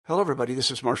Hello, everybody. This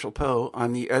is Marshall Poe.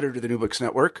 I'm the editor of the New Books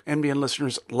Network. NBN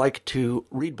listeners like to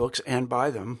read books and buy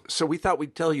them. So we thought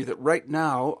we'd tell you that right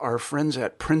now, our friends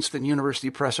at Princeton University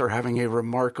Press are having a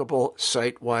remarkable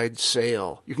site-wide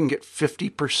sale. You can get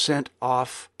 50%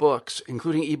 off books,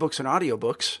 including ebooks and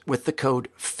audiobooks, with the code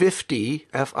 50,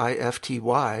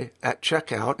 F-I-F-T-Y, at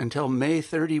checkout until May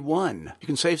 31. You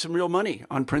can save some real money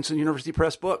on Princeton University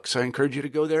Press books. I encourage you to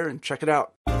go there and check it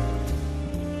out.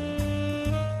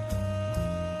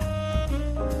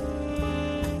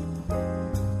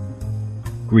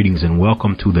 Greetings and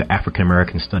welcome to the African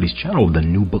American Studies channel of the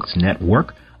New Books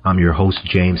Network. I'm your host,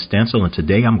 James Stansel, and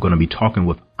today I'm going to be talking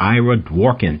with Ira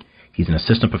Dworkin. He's an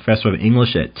assistant professor of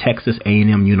English at Texas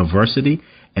A&M University,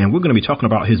 and we're going to be talking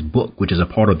about his book, which is a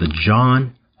part of the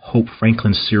John Hope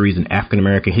Franklin series in African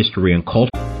American history and culture.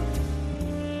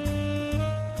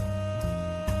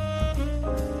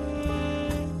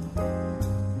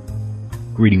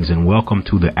 Greetings and welcome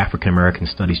to the African American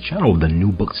Studies channel of the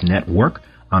New Books Network.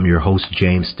 I'm your host,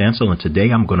 James Stansel, and today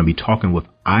I'm going to be talking with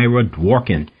Ira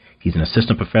Dworkin. He's an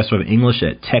assistant professor of English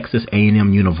at Texas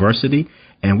A&M University,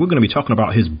 and we're going to be talking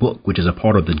about his book, which is a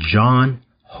part of the John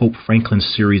Hope Franklin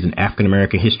series in African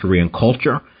American history and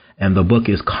culture, and the book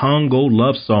is Congo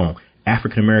Love Song,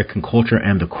 African American Culture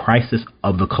and the Crisis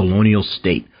of the Colonial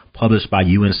State, published by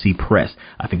UNC Press.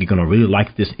 I think you're going to really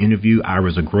like this interview.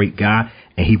 Ira's a great guy,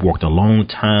 and he worked a long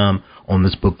time on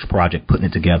this book project, putting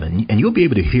it together. And you'll be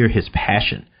able to hear his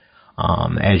passion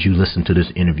as you listen to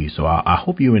this interview. So I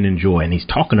hope you enjoy. And he's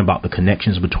talking about the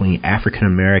connections between African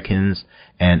Americans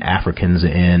and Africans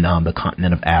in the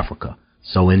continent of Africa.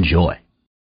 So enjoy.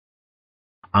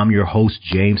 I'm your host,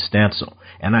 James Stansel,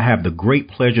 and I have the great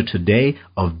pleasure today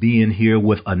of being here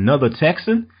with another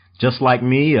Texan, just like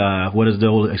me. What is the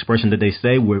old expression that they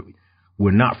say?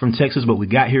 We're not from Texas, but we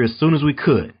got here as soon as we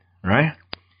could, right?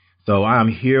 So I'm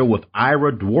here with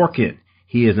Ira Dworkin.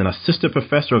 He is an assistant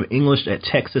professor of English at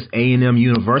Texas A&M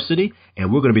University,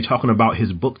 and we're going to be talking about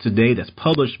his book today that's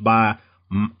published by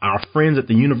our friends at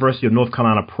the University of North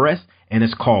Carolina Press, and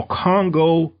it's called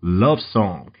Congo Love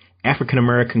Song, African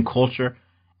American Culture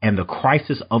and the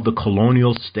Crisis of the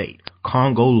Colonial State.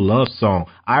 Congo Love Song.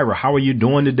 Ira, how are you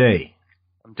doing today?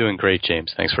 I'm doing great,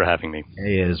 James. Thanks for having me.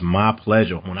 It is my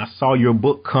pleasure. When I saw your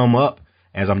book come up,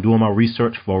 as I'm doing my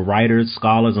research for writers,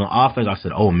 scholars, and authors, I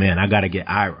said, oh, man, I got to get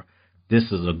Ira. This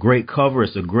is a great cover.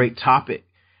 It's a great topic.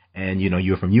 And, you know,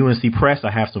 you're from UNC Press.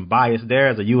 I have some bias there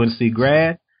as a UNC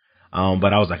grad.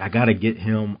 But I was like, I got to get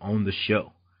him on the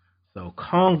show. So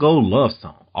Congo Love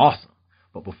Song. Awesome.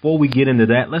 But before we get into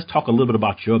that, let's talk a little bit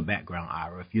about your background,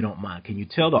 Ira, if you don't mind. Can you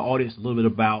tell the audience a little bit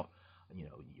about, you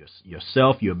know,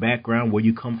 yourself, your background, where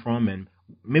you come from, and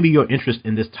maybe your interest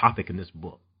in this topic in this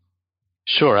book?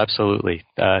 Sure, absolutely.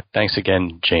 Thanks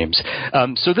again, James.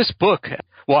 So this book,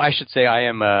 well, I should say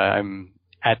I'm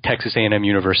at Texas A&M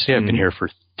University. I've been here for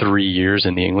 3 years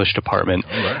in the English department.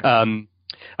 Right.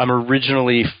 I'm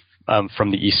originally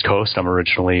from the East Coast.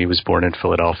 Was born in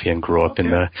Philadelphia and grew up in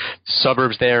the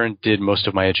suburbs there and did most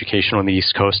of my education on the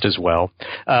East Coast as well,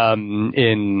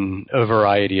 in a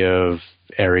variety of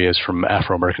areas from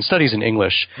Afro-American studies and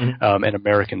English and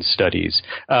American studies.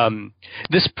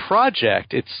 This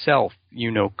project itself, you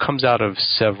know, comes out of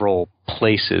several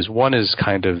places. One is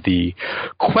kind of the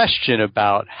question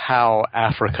about how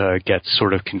Africa gets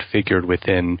sort of configured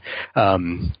within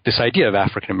this idea of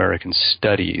African-American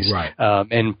studies, right.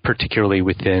 And particularly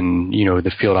within, you know,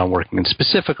 the field I'm working in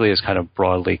specifically as kind of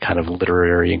broadly kind of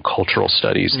literary and cultural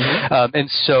studies. And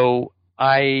so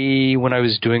when I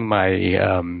was doing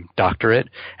my doctorate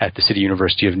at the City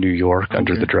University of New York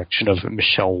under the direction of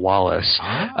Michelle Wallace,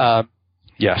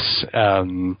 yes,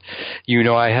 you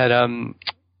know, I had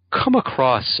come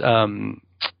across,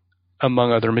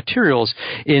 among other materials,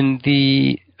 in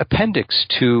the appendix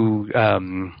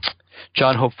to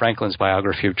John Hope Franklin's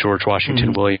biography of George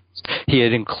Washington Williams. He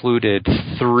had included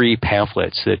 3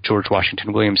 pamphlets that George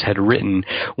Washington Williams had written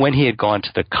when he had gone to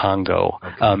the Congo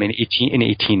in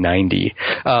 1890.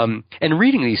 And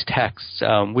reading these texts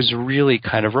was really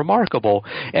kind of remarkable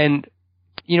and,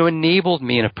 you know, enabled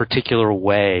me in a particular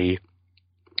way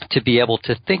to be able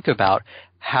to think about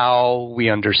how we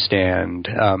understand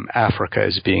Africa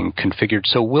as being configured.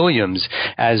 So Williams,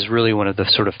 as really one of the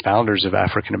sort of founders of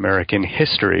African American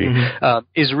history,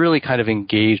 is really kind of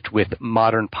engaged with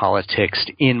modern politics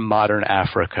in modern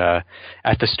Africa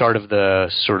at the start of the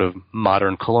sort of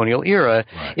modern colonial era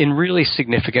in really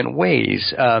significant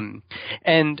ways.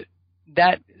 And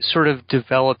that sort of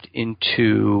developed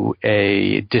into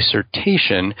a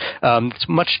dissertation. It's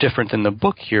much different than the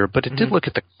book here, but it did look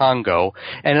at the Congo,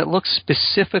 and it looked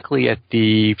specifically at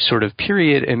the sort of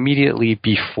period immediately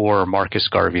before Marcus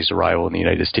Garvey's arrival in the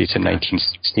United States in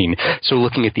 1916. So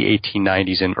looking at the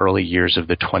 1890s and early years of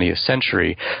the 20th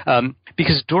century.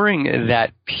 Because during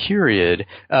that period,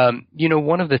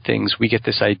 one of the things we get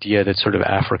this idea that sort of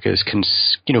Africa is,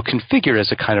 configured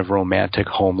as a kind of romantic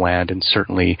homeland, and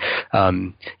certainly,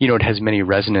 it has many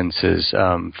resonances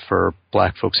for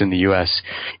Black folks in the U.S.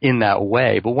 in that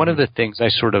way. But one of the things I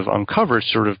sort of uncovered,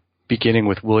 sort of beginning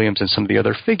with Williams and some of the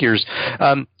other figures,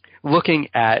 looking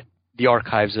at the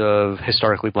archives of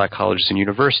historically Black colleges and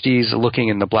universities, looking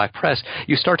in the Black press,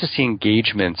 you start to see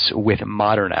engagements with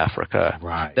modern Africa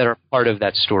that are part of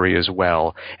that story as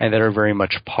well, and that are very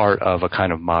much part of a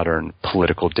kind of modern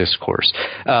political discourse.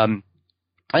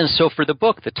 And so for the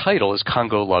book, the title is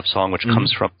Congo Love Song, which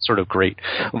comes from sort of great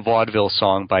vaudeville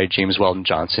song by James Weldon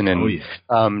Johnson and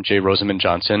J. Rosamond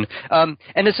Johnson.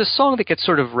 And it's a song that gets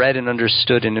sort of read and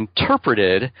understood and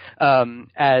interpreted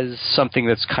as something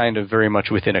that's kind of very much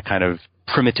within a kind of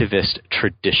primitivist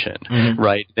tradition,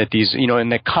 right? That these,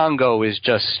 and the Congo is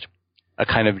just a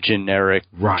kind of generic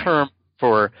term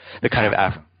for the kind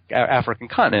of African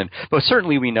continent. But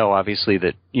certainly we know, obviously,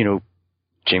 that,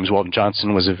 James Weldon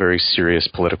Johnson was a very serious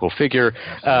political figure,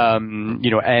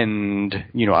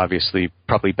 obviously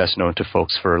probably best known to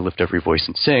folks for Lift Every Voice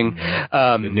and Sing. The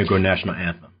Negro National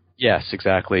Anthem. Yes,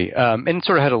 exactly. And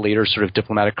sort of had a later sort of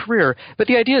diplomatic career. But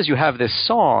the idea is you have this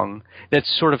song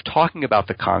that's sort of talking about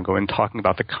the Congo and talking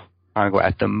about the Congo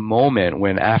at the moment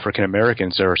when African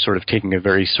Americans are sort of taking a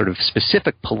very sort of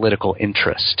specific political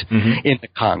interest in the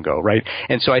Congo, right?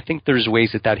 And so I think there's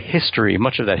ways that history,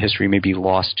 much of that history may be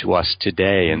lost to us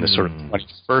today in the sort of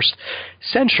 21st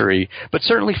century, but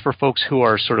certainly for folks who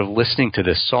are sort of listening to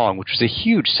this song, which was a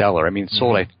huge seller. I mean, it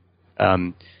sold,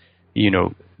 the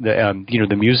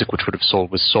music which would have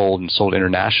sold was sold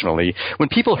internationally. When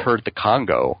people heard the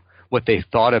Congo, what they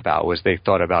thought about was they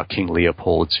thought about King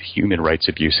Leopold's human rights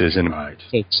abuses, and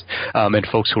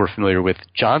folks who were familiar with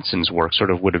Johnson's work sort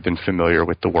of would have been familiar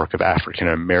with the work of African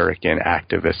American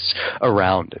activists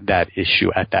around that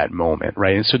issue at that moment,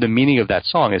 right? And so the meaning of that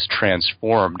song is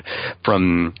transformed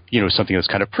from something that's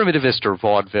kind of primitivist or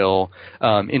vaudeville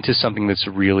into something that's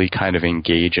really kind of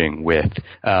engaging with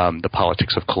the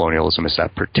politics of colonialism at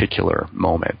that particular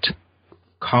moment.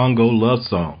 Congo Love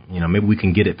Song. Maybe we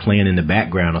can get it playing in the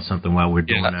background or something while we're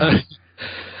doing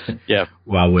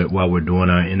while we're doing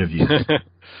our interview.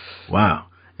 Wow.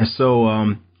 And so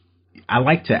I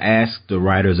like to ask the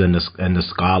writers and the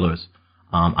scholars,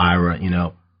 Ira,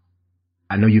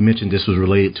 I know you mentioned this was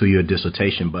related to your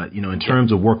dissertation, but in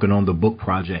terms of working on the book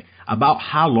project, about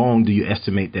how long do you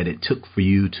estimate that it took for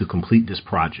you to complete this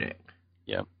project?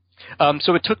 Yeah.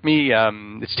 So it took me,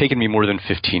 it's taken me more than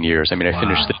 15 years. I mean, I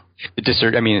finished since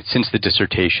the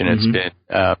dissertation, it's been,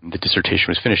 the dissertation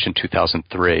was finished in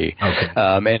 2003. Okay.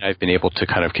 And I've been able to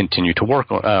kind of continue to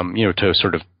work on, to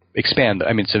sort of expand.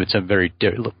 I mean, so it's a very,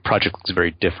 project looks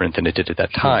very different than it did at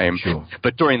that time. Sure.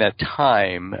 But during that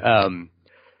time,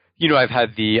 I've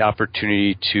had the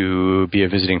opportunity to be a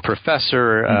visiting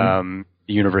professor, at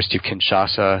the University of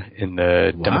Kinshasa in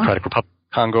the Democratic Republic of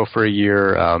Congo for a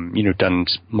year, done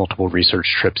multiple research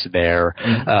trips there.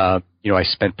 I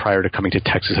spent, prior to coming to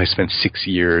Texas, I spent 6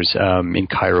 years in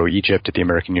Cairo, Egypt, at the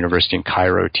American University in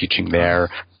Cairo, teaching there.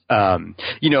 And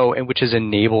which has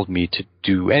enabled me to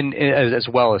do, and as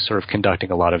well as sort of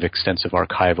conducting a lot of extensive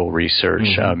archival research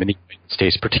in the United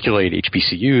States, particularly at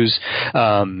HBCUs,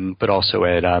 but also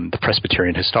at the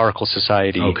Presbyterian Historical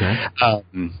Society,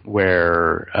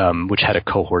 which had a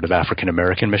cohort of African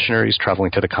American missionaries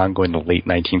traveling to the Congo in the late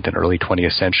 19th and early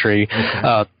 20th century.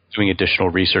 Doing additional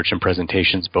research and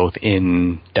presentations both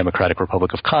in Democratic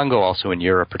Republic of Congo, also in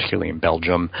Europe, particularly in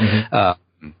Belgium,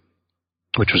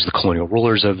 which was the colonial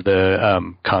rulers of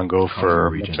the Congo for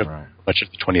much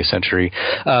of the 20th century.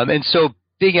 And so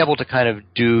being able to kind of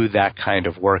do that kind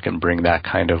of work and bring that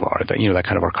kind of, that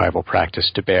kind of archival practice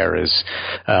to bear is,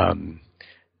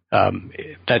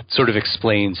 that sort of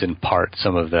explains in part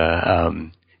some of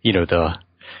the,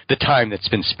 the time that's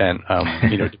been spent,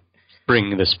 to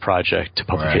bring this project to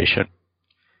publication. Right.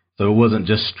 So it wasn't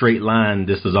just straight line,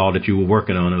 this is all that you were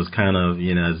working on. It was kind of,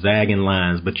 zagging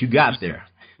lines, but you got there.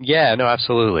 Yeah, no,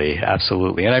 absolutely.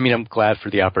 Absolutely. And I mean, I'm glad for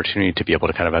the opportunity to be able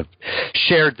to kind of have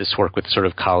shared this work with sort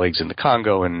of colleagues in the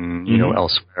Congo and,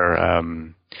 elsewhere,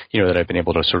 that I've been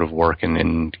able to sort of work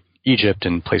in Egypt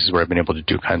and places where I've been able to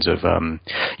do kinds of, a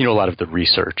lot of the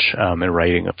research and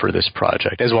writing for this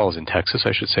project, as well as in Texas,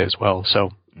 I should say as well.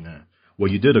 So,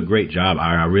 Well, you did a great job.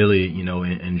 I really,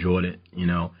 enjoyed it,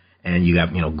 and you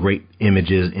got, great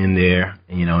images in there,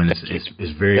 and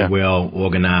it's very well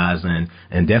organized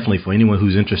and definitely for anyone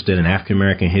who's interested in African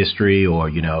American history or,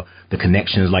 the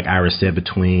connections, like Ira said,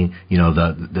 between,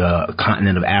 the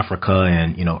continent of Africa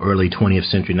and, early 20th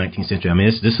century, 19th century. I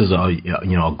mean, this is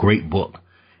a great book.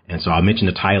 And so I'll mention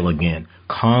the title again,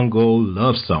 Congo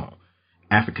Love Song,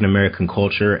 African American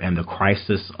Culture and the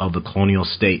Crisis of the Colonial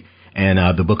State. And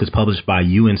the book is published by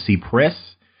UNC Press.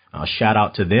 Shout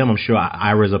out to them. I'm sure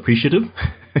Ira's appreciative.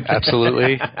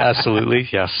 Absolutely. Absolutely.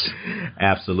 Yes.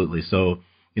 Absolutely. So,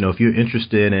 if you're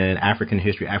interested in African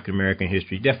history, African American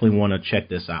history, you definitely want to check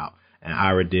this out. And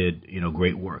Ira did,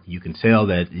 great work. You can tell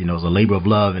that, it was a labor of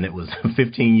love and it was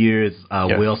 15 years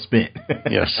well spent.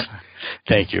 Yes.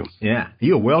 Thank you. Yeah.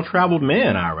 You're a well-traveled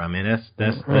man, Ira. I mean,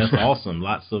 that's awesome.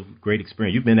 Lots of great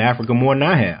experience. You've been to Africa more than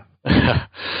I have. Yeah,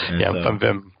 so,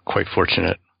 I'm quite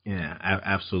fortunate. Yeah,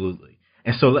 absolutely.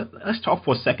 And so let's talk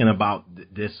for a second about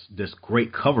this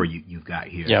great cover you've got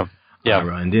here. Yeah.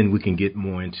 Ira, and then we can get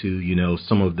more into,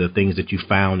 some of the things that you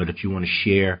found or that you want to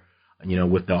share,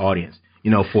 with the audience.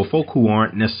 For folk who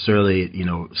aren't necessarily,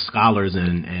 scholars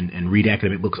and read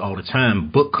academic books all the time,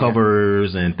 book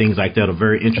covers and things like that are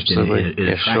very interesting. Absolutely.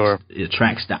 It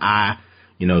attracts the eye,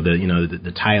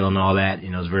 the title and all that,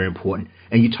 is very important.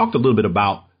 And you talked a little bit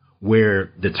about where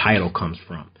the title comes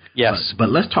from. Yes. But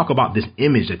let's talk about this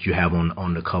image that you have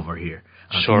on the cover here.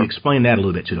 Sure. Can you explain that a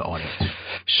little bit to the audience?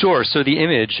 Sure. So the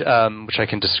image, which I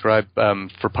can describe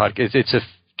for podcast, it's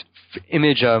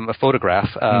image, a photograph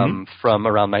from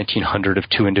around 1900 of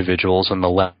two individuals on the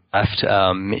left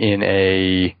in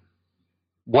a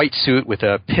white suit with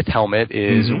a pith helmet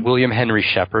is William Henry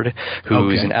Shepherd,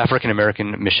 who's an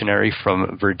African-American missionary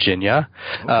from Virginia,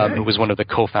 who was one of the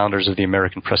co-founders of the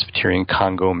American Presbyterian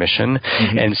Congo Mission.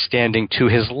 And standing to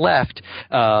his left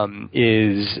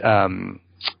is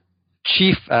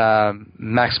Chief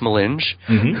Max Malinge,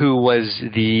 who was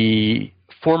the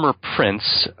former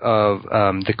prince of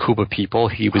the Kuba people.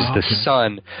 He was the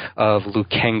son of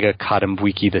Lukenga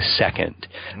Kadambwiki II.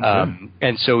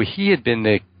 And so he had been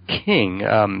the king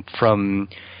from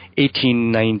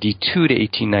 1892 to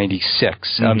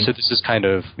 1896. So this is kind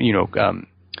of,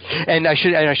 and I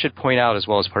should point out as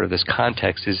well as part of this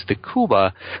context is the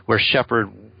Kuba, where Shepherd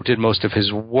did most of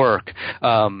his work,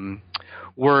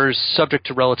 were subject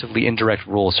to relatively indirect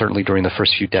rule, certainly during the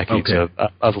first few decades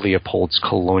of Leopold's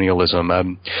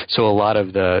colonialism. So a lot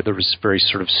of there was very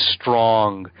sort of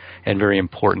strong and very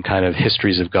important kind of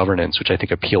histories of governance, which I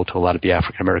think appealed to a lot of the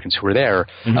African Americans who were there,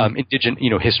 indigenous,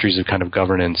 histories of kind of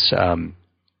governance.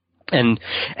 And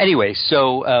anyway,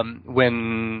 so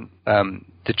when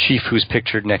the chief who's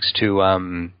pictured next to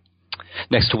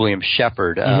William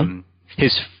Shepherd,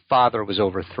 his father was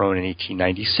overthrown in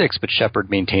 1896, but Shepherd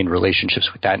maintained relationships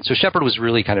with that. And so Shepherd was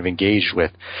really kind of engaged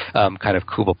with kind of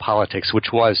Kuba politics,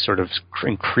 which was sort of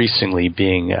increasingly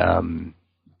being,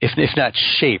 if not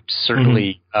shaped,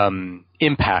 certainly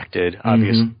impacted,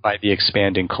 obviously, by the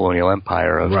expanding colonial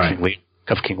empire of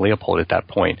King Leopold at that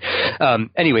point.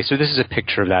 Anyway, so this is a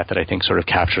picture of that I think sort of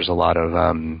captures a lot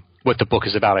of what the book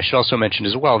is about. I should also mention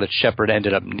as well that Shepherd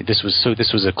ended up, this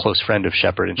was a close friend of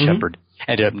Shepherd, and Shepherd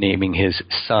ended up naming his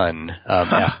son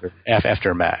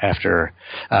after Max.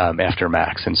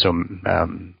 And so,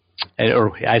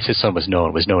 or as his son was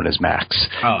known as Max,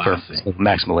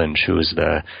 Max Malinge, who was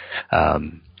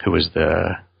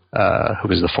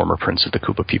the former prince of the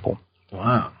Kuba people.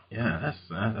 Wow. Yeah,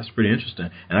 that's pretty interesting.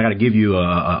 And I got to give you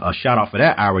a shout out for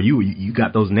that, Ira. You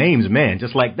got those names, man,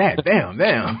 just like that. Bam.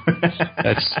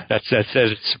 That's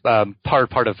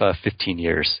part of 15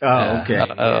 years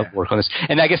of work on this.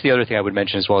 And I guess the other thing I would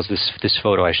mention as well is this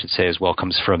photo, I should say as well,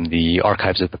 comes from the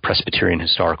archives of the Presbyterian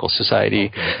Historical Society,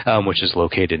 which is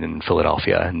located in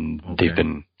Philadelphia, and they've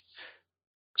been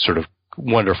sort of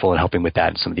wonderful in helping with that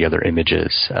and some of the other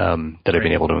images that I've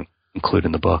been able to include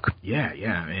in the book. Yeah.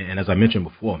 And as I mentioned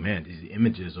before, man, these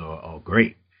images are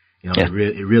great.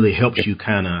 It really helps you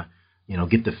kind of,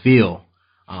 get the feel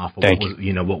for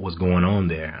what was going on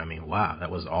there. I mean, wow, that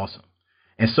was awesome.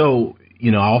 And so,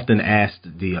 I often ask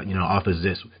the, authors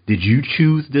this, did you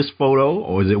choose this photo,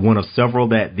 or is it one of several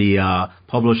that the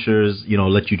publishers,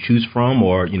 let you choose from,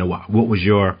 or, what was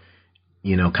your,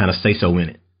 kind of say-so in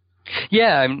it?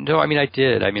 Yeah, no, I mean, I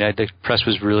did. I mean, the press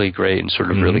was really great and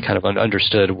sort of really kind of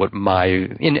understood what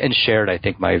and shared, I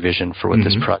think, my vision for what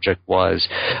this project was.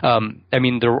 I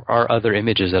mean, there are other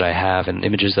images that I have and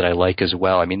images that I like as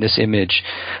well. I mean, this image,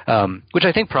 which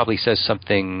I think probably says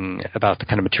something about the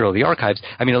kind of material of the archives.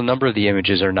 I mean, a number of the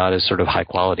images are not as sort of high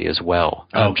quality as well,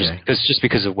 just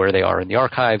because of where they are in the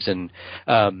archives. And,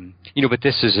 but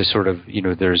this is a sort of,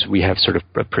 we have sort of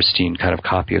a pristine kind of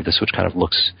copy of this, which kind of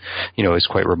looks, is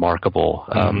quite remarkable.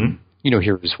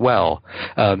 Here as well.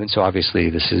 And so obviously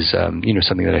this is,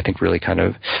 something that I think really kind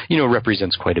of,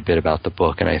 represents quite a bit about the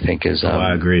book. And I think is,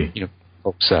 I agree.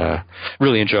 Folks,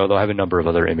 really enjoy, although I have a number of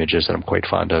other images that I'm quite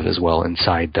fond of as well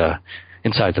inside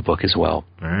the book as well.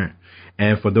 All right.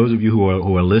 And for those of you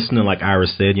who are listening, like Ira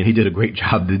said, he did a great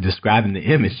job describing the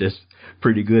image. Just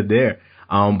pretty good there.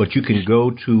 But you can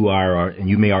go to and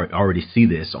you may already see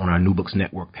this on our New Books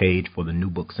Network page for the New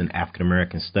Books in African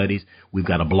American Studies. We've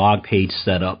got a blog page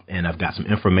set up, and I've got some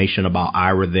information about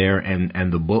Ira there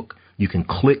and the book. You can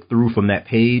click through from that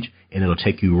page, and it'll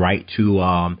take you right to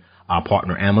our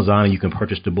partner Amazon, and you can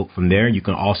purchase the book from there. You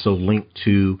can also link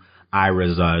to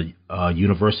Ira's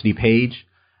university page,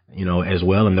 as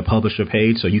well, and the publisher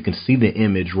page, so you can see the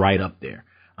image right up there.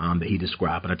 That he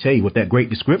described. And I tell you, with that great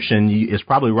description, it's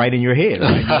probably right in your head.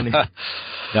 Right?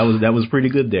 that was pretty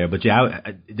good there. But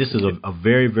yeah, this is a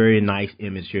very, very nice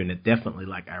image here, and it definitely,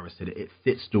 like Ira said, it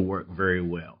fits the work very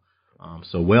well.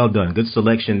 So well done, good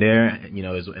selection there.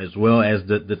 As well as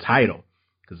the title,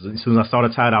 because as soon as I saw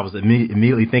the title, I was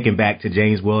immediately thinking back to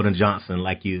James Weldon Johnson,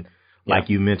 like you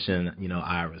mentioned,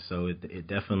 Ira. So it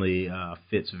definitely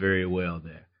fits very well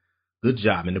there. Good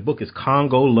job. And the book is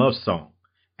Congo Love Song: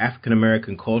 African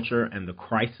American Culture and the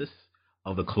Crisis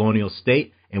of the Colonial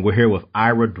State. And we're here with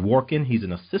Ira Dworkin. He's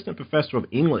an assistant professor of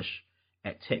English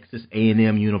at Texas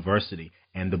A&M University.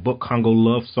 And the book Congo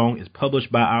Love Song is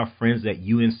published by our friends at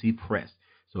UNC Press.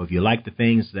 So if you like the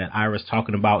things that Ira's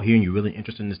talking about here and you're really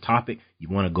interested in this topic, you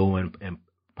want to go and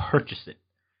purchase it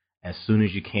as soon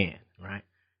as you can, right?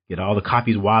 Get all the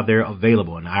copies while they're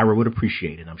available. And Ira would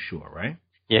appreciate it, I'm sure, right?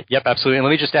 Yep, absolutely. And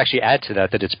let me just actually add to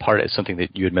that it's part of something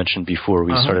that you had mentioned before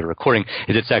we started recording,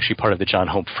 is it's actually part of the John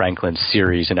Hope Franklin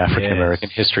series in African American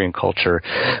history and culture,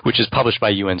 which is published by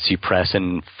UNC Press.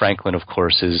 And Franklin, of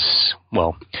course, is,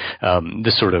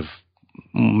 the sort of,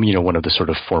 one of the sort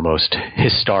of foremost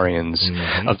historians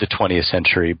of the 20th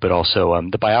century, but also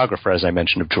the biographer, as I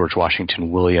mentioned, of George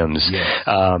Washington Williams,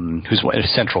 who's a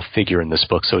central figure in this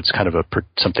book. So it's kind of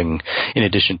something in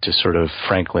addition to sort of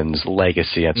Franklin's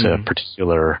legacy. It's a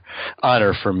particular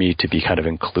honor for me to be kind of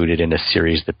included in a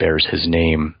series that bears his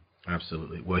name.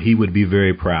 Absolutely. Well, he would be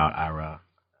very proud, Ira.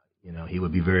 He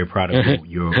would be very proud of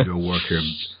your work here,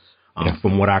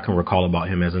 from what I can recall about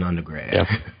him as an undergrad.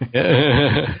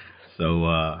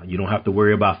 So you don't have to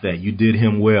worry about that. You did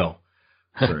him well,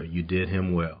 sir. You did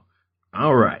him well.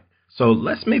 All right. So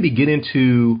let's maybe get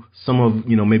into some of,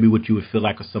 maybe what you would feel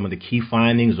like are some of the key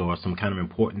findings or some kind of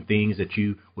important things that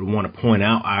you would want to point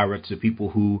out, Ira, to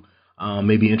people who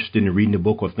may be interested in reading the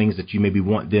book, or things that you maybe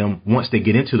want them, once they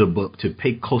get into the book, to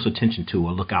pay close attention to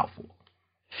or look out for.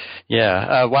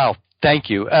 Yeah. Wow.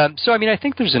 Thank you. So, I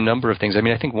think there's a number of things.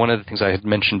 I think one of the things I had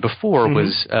mentioned before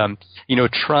was,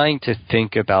 trying to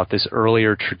think about this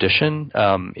earlier tradition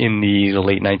in the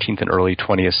late 19th and early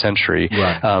 20th century.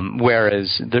 Right.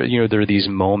 Whereas, there are these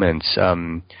moments,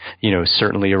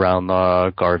 certainly around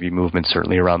the Garvey movement,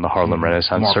 certainly around the Harlem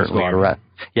Renaissance, Marcus certainly Garvey. around,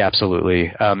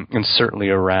 absolutely, and certainly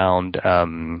around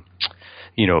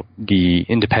the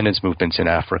independence movements in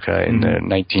Africa in the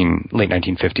late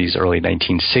 1950s, early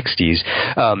 1960s,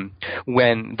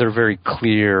 when there are very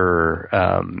clear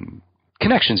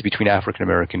connections between African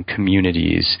American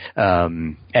communities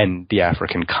and the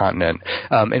African continent.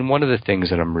 And one of the things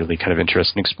that I'm really kind of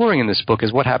interested in exploring in this book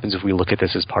is what happens if we look at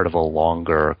this as part of a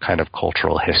longer kind of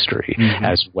cultural history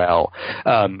as well.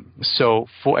 So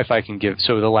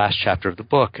the last chapter of the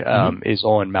book is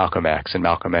on Malcolm X and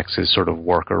Malcolm X's sort of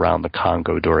work around the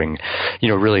Congo during,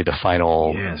 really the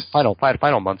final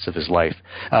months of his life.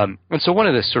 And so one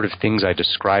of the sort of things I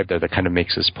described there that kind of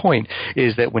makes this point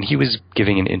is that when he was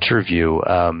giving an interview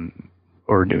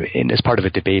as part of a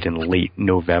debate in late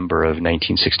November of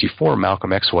 1964,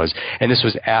 Malcolm X was, and this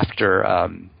was after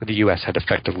the U.S. had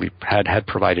effectively had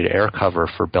provided air cover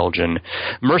for Belgian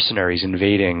mercenaries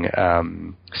invading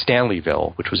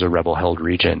Stanleyville, which was a rebel-held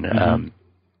region.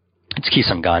 It's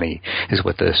Kisangani is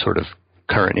what the sort of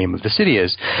current name of the city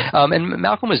is. And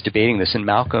Malcolm was debating this, and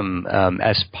Malcolm,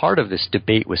 as part of this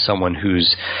debate, was someone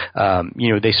who's,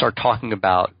 they start talking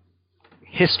about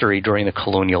history during the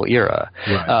colonial era.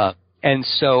 Right. And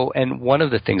one of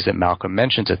the things that Malcolm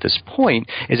mentions at this point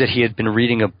is that he had been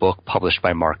reading a book published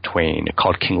by Mark Twain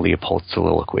called King Leopold's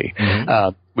Soliloquy,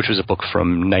 which was a book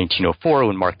from 1904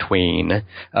 when Mark Twain,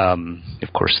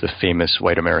 of course, the famous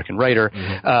white American writer,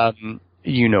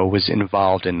 was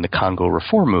involved in the Congo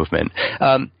reform movement.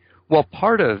 Well,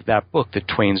 part of that book that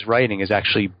Twain's writing is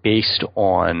actually based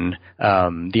on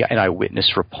an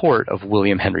eyewitness report of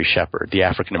William Henry Shepherd, the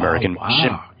African-American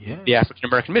the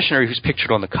African-American missionary who's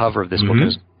pictured on the cover of this book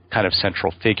as kind of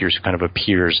central figures who kind of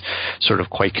appears sort of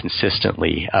quite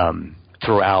consistently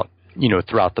throughout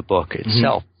the book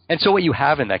itself. And so what you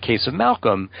have in that case of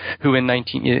Malcolm, who in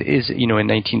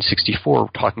 1964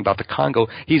 talking about the Congo,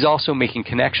 he's also making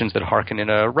connections that harken in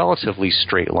a relatively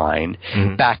straight line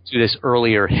back to this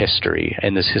earlier history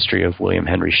and this history of William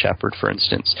Henry Shepherd, for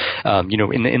instance,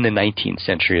 in the 19th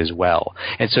century as well.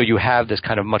 And so you have this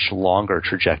kind of much longer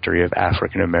trajectory of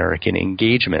African American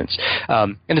engagements,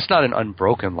 and it's not an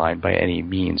unbroken line by any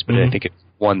means, but I think it's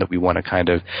one that we want to kind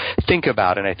of think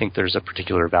about, and I think there's a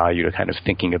particular value to kind of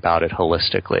thinking about it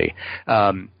holistically.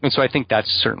 And so I think that's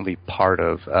certainly part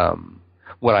of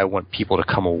what I want people to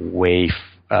come away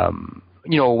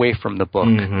away from the book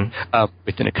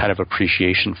within a kind of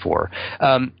appreciation for.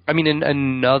 I mean,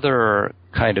 another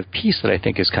kind of piece that I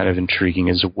think is kind of intriguing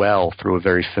as well through a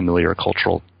very familiar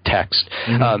cultural text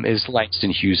is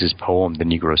Langston Hughes's poem, The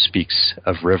Negro Speaks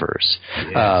of Rivers.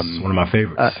 Yes, one of my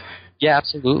favorites. Yeah,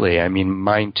 absolutely. I mean,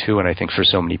 mine too, and I think for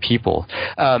so many people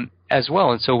as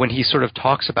well. And so when he sort of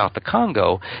talks about the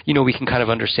Congo, we can kind of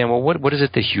understand, well, what is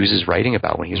it that Hughes is writing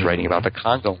about when he's writing about the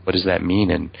Congo? What does that mean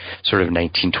in sort of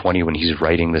 1920 when he's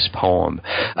writing this poem?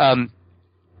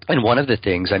 And one of the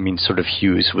things, I mean, sort of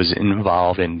Hughes was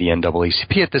involved in the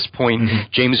NAACP at this point.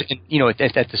 James,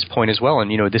 at this point as well.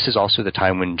 And, this is also the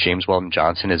time when James Weldon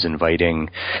Johnson is inviting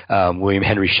William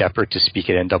Henry Shepherd to speak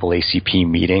at NAACP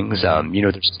meetings.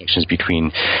 There's connections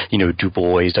between, Du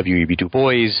Bois, W.E.B. Du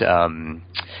Bois,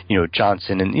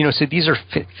 Johnson. And, so these are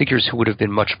figures who would have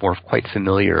been much more quite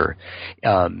familiar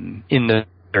in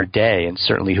their day, and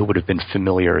certainly who would have been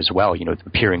familiar as well,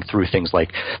 appearing through things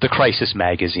like the Crisis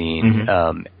magazine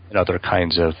and other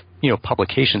kinds of,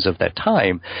 publications of that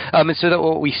time. And so that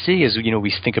what we see is,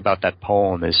 we think about that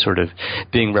poem as sort of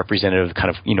being representative of kind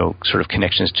of, sort of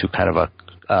connections to kind of a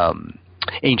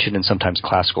ancient and sometimes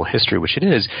classical history, which it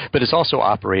is, but it's also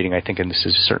operating, I think, and this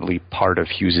is certainly part of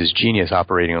Hughes's genius,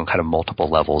 operating on kind of multiple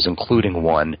levels, including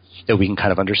one that we can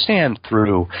kind of understand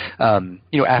through,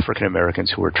 African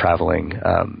Americans who are traveling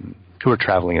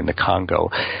in the Congo.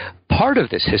 Part of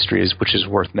this history which is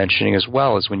worth mentioning as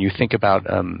well, is when you think about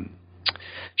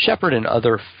Shepherd and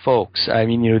other folks. I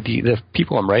mean, the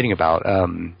people I'm writing about,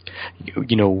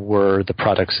 were the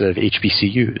products of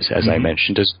HBCUs, as I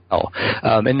mentioned as well.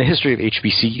 And the history of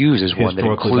HBCUs is one that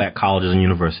includes black colleges and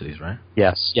universities, right?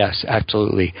 Yes,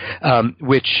 absolutely.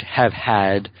 Which have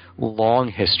had long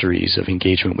histories of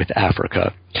engagement with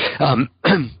Africa.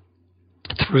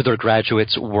 Through their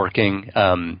graduates working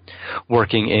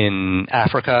in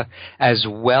Africa, as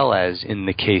well as in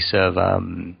the case of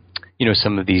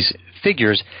some of these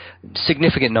figures,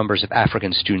 significant numbers of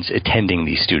African students attending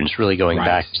these students, really going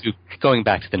back to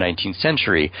the 19th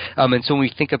century. And so when we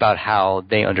think about how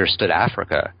they understood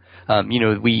Africa,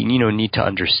 we need to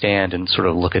understand and sort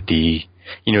of look at the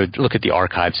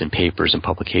archives and papers and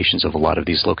publications of a lot of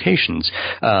these locations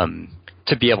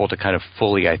to be able to kind of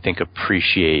fully, I think,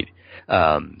 appreciate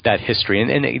that history.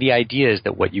 And the idea is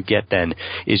that what you get then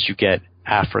is you get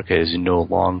Africa is no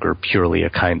longer purely a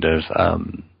kind of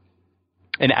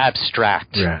an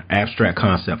abstract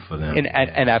concept for them.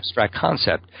 An abstract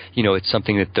concept. It's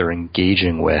something that they're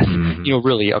engaging with,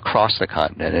 really across the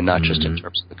continent, and not just in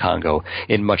terms of the Congo,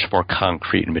 in much more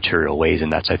concrete and material ways.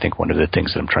 And that's, I think, one of the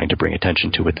things that I'm trying to bring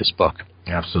attention to with this book.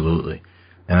 Absolutely.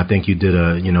 And I think you did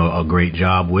a great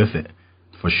job with it,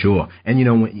 for sure. And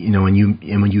when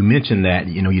you mention that,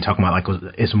 you're talking about like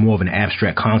it's more of an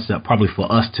abstract concept probably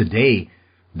for us today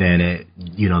than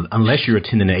unless you're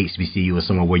attending an HBCU or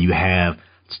somewhere where you have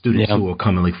students who are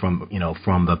coming from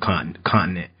the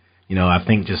continent. I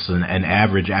think just an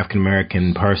average African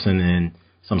American person in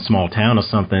some small town or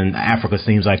something, Africa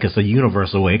seems like it's a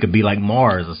universal way. It could be like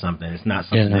Mars or something. It's not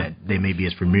something that they may be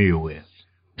as familiar with.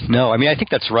 No, I mean, I think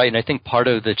that's right. And I think part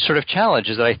of the sort of challenge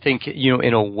is that I think,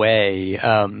 in a way,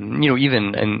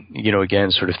 even, and,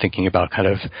 again, sort of thinking about kind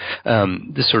of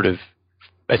this sort of,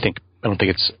 I don't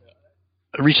think it's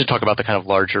reach to talk about the kind of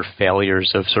larger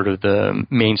failures of sort of the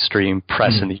mainstream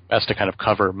press in the U.S. to kind of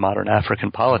cover modern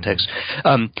African politics.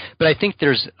 But I think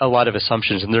there's a lot of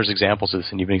assumptions, and there's examples of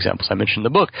this, and even examples I mentioned in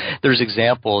the book. There's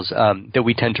examples that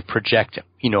we tend to project,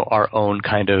 our own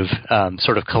kind of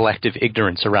sort of collective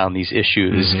ignorance around these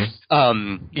issues.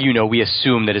 We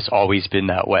assume that it's always been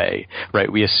that way,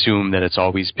 right? We assume that it's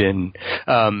always been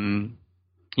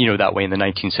that way in the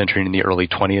 19th century and in the early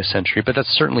 20th century, but that's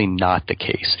certainly not the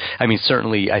case. I mean,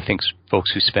 certainly I think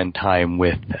folks who spend time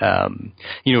with,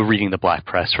 reading the black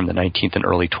press from the 19th and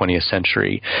early 20th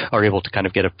century are able to kind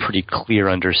of get a pretty clear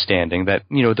understanding that,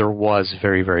 there was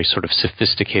very, very sort of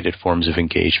sophisticated forms of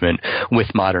engagement with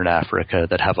modern Africa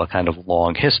that have a kind of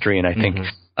long history. And I think,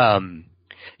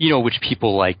 which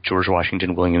people like George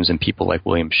Washington Williams and people like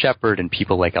William Shepard and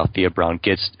people like Althea Brown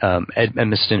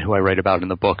Edmiston, who I write about in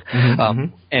the book,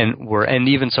 and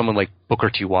even someone like Booker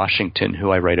T. Washington,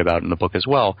 who I write about in the book as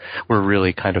well, were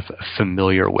really kind of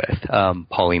familiar with.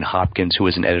 Pauline Hopkins, who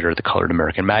was an editor of the Colored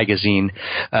American magazine,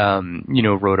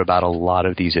 wrote about a lot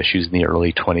of these issues in the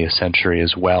early 20th century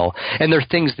as well. And they're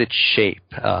things that shape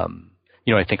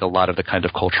I think a lot of the kind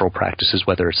of cultural practices,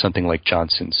 whether it's something like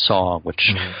Johnson's Song,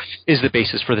 which is the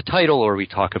basis for the title, or we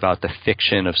talk about the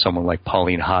fiction of someone like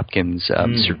Pauline Hopkins,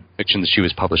 fiction that she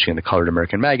was publishing in the Colored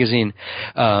American magazine,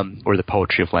 or the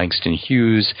poetry of Langston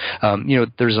Hughes.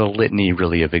 There's a litany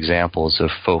really of examples of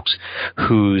folks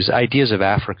whose ideas of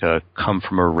Africa come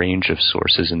from a range of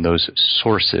sources, and those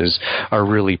sources are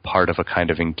really part of a kind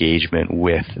of engagement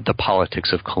with the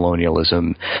politics of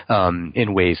colonialism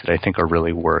in ways that I think are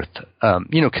really worth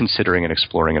considering and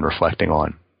exploring and reflecting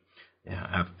on.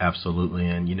 Yeah, absolutely.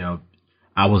 And,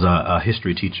 I was a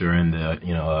history teacher in the,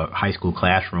 a high school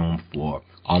classroom for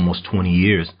almost 20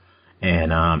 years.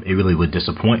 And it really would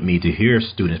disappoint me to hear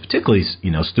students, particularly,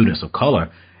 students of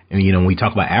color. And, when we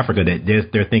talk about Africa, that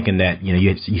they're thinking that, you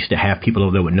used to have people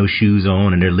over there with no shoes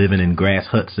on and they're living in grass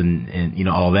huts and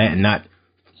all that, and not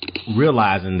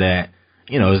realizing that,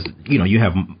 you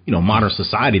have, modern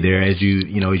society there as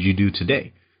you do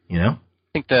today, I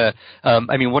think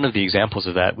one of the examples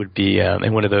of that would be,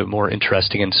 and one of the more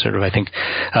interesting and sort of, I think,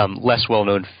 less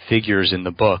well-known figures in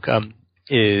the book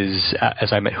is,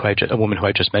 a woman who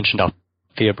I just mentioned,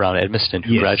 Althea Brown Edmiston,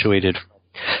 who graduated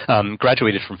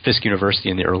from Fisk University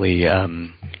in the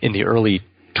early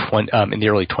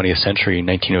 20th century, in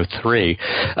 1903,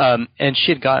 and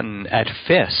she had gotten at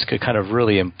Fisk a kind of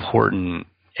really important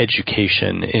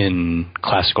education in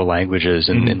classical languages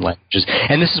and in languages.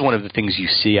 And this is one of the things you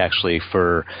see actually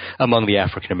among the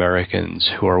African Americans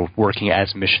who are working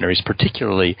as missionaries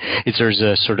particularly, is there's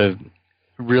a sort of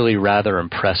really rather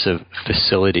impressive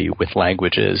facility with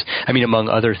languages. I mean, among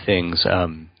other things,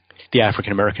 the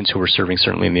African Americans who were serving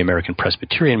certainly in the American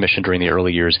Presbyterian Mission during the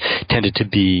early years tended to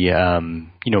be,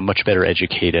 much better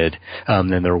educated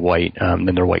than their white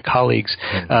colleagues.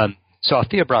 So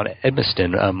Althea Brown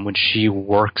Edmiston, when she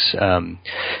works,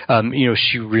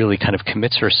 she really kind of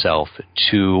commits herself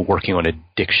to working on a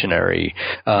dictionary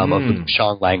of the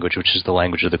Shang language, which is the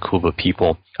language of the Kuba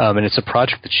people. And it's a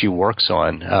project that she works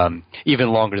on even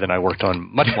longer than I worked on,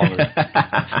 much longer,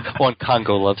 on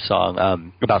Congo Love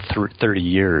Song, about 30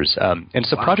 years. And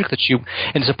it's a project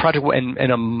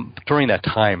during that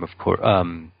time, of course,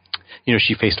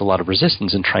 she faced a lot of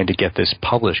resistance in trying to get this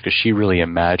published because she really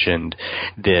imagined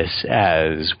this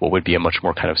as what would be a much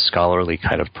more kind of scholarly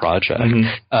kind of project.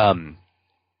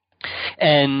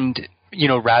 And,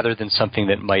 rather than something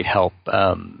that might help,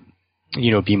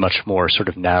 be much more sort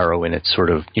of narrow in its sort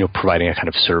of, providing a kind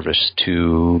of service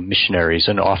to missionaries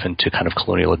and often to kind of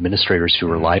colonial administrators who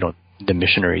relied on the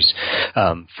missionaries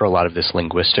for a lot of this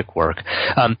linguistic work.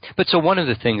 But so one of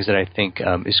the things that I think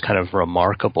is kind of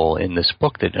remarkable in this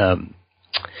book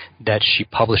that she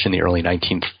published in the early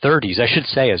 1930s, I should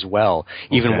say as well,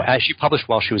 even as she published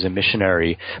while she was a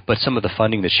missionary, but some of the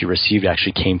funding that she received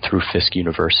actually came through Fisk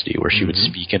University, where she would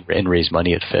speak and raise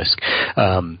money at Fisk.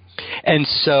 And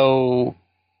so,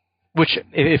 which,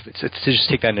 if to just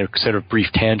take that in a sort of brief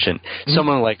tangent,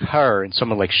 someone like her and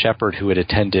someone like Shepard, who had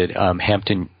attended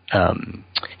Hampton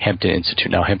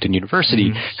Institute, now Hampton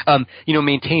University,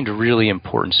 maintained really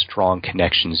important, strong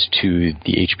connections to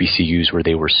the HBCUs where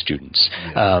they were students.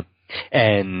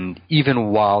 And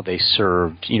even while they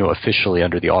served, officially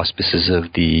under the auspices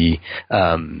of the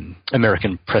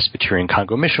American Presbyterian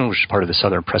Congo Mission, which is part of the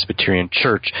Southern Presbyterian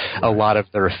Church, a lot of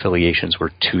their affiliations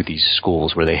were to these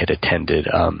schools where they had attended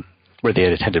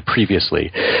previously.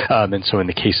 And so in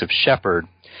the case of Shepard,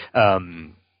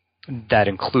 that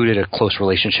included a close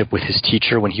relationship with his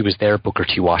teacher when he was there, Booker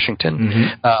T.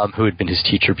 Washington, who had been his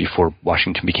teacher before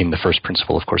Washington became the first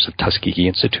principal, of course, of Tuskegee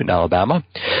Institute in Alabama.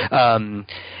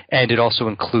 And it also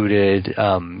included,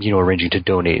 arranging to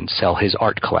donate and sell his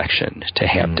art collection to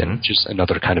Hampton, which is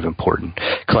another kind of important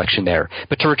collection there.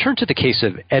 But to return to the case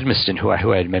of Edmiston, who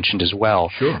I had mentioned as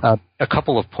well, a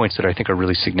couple of points that I think are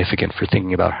really significant for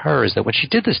thinking about her is that when she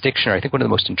did this dictionary, I think one of the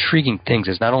most intriguing things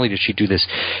is not only did she do this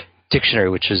dictionary,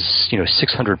 which is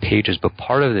 600 pages, but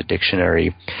part of the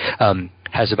dictionary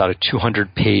has about a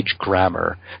 200-page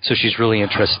grammar. So she's really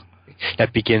interested.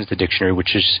 That begins the dictionary,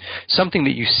 which is something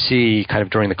that you see kind of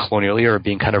during the colonial era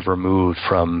being kind of removed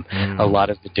from a lot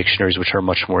of the dictionaries, which are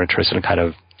much more interested in kind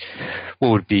of what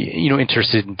would be,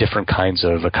 interested in different kinds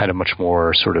of a kind of much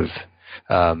more sort of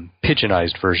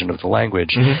pigeonized version of the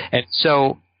language. And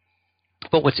so,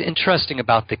 but what's interesting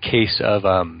about the case of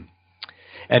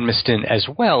Edmiston as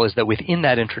well is that within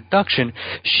that introduction,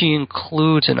 she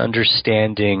includes an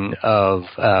understanding of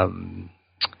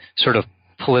sort of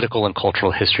political and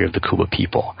cultural history of the Kuba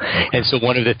people. And so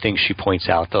one of the things she points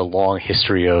out, the long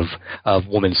history of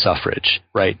women's suffrage,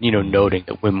 right? Noting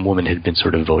that women had been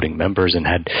sort of voting members and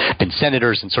had been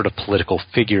senators and sort of political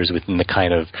figures within the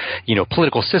kind of,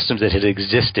 political systems that had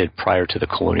existed prior to the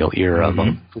colonial era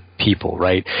among people,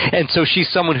 right? And so she's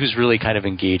someone who's really kind of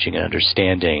engaging and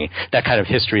understanding that kind of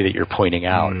history that you're pointing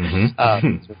out,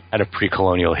 kind of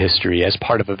pre-colonial history as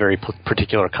part of a very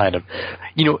particular kind of,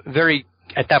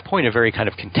 at that point, a very kind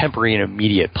of contemporary and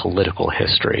immediate political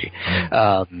history.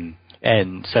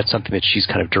 And so that's something that she's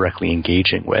kind of directly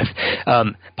engaging with.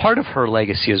 Part of her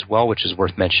legacy as well, which is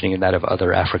worth mentioning, and that of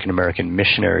other African-American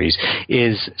missionaries,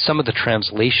 is some of the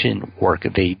translation work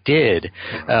they did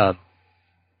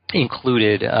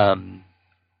included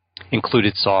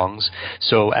songs.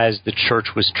 So as the church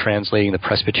was translating the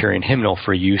Presbyterian hymnal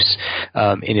for use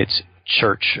in its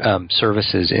church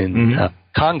services in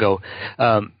Congo,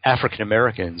 African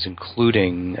Americans,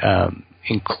 including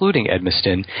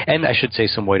Edmiston, and I should say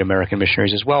some white American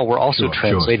missionaries as well, were also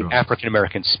translating African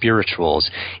American spirituals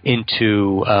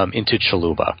into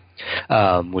Chaluba,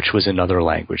 which was another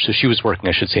language. So she was working,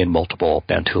 I should say, in multiple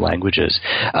Bantu languages.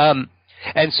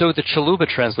 And so the Chaluba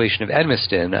translation of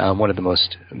Edmiston, one of the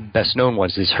most best-known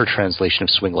ones, is her translation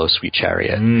of Swing Low, Sweet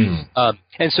Chariot.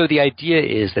 And so the idea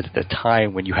is that at the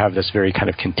time when you have this very kind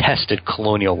of contested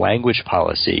colonial language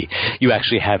policy, you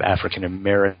actually have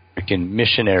African-American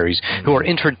missionaries who are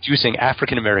introducing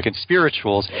African-American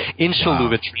spirituals in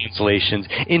Chaluba translations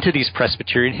into these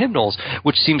Presbyterian hymnals,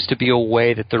 which seems to be a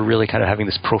way that they're really kind of having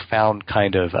this profound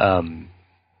kind of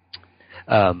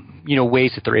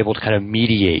ways that they're able to kind of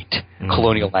mediate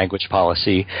colonial language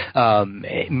policy,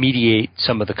 mediate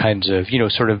some of the kinds of,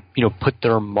 put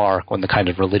their mark on the kind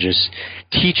of religious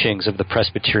teachings of the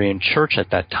Presbyterian Church at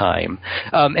that time.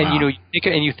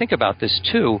 You think about this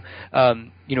too,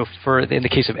 in the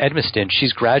case of Edmiston,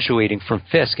 she's graduating from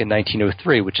Fisk in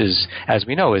 1903, which is, as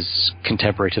we know, is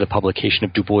contemporary to the publication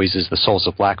of Du Bois's The Souls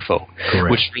of Black Folk,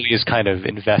 which really is kind of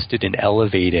invested in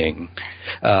elevating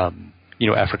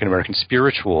African-American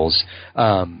spirituals,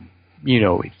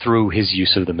 through his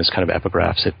use of them as kind of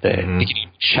epigraphs at the beginning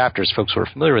of chapters. Folks who are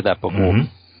familiar with that book will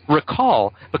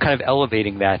recall, but kind of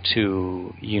elevating that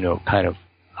to,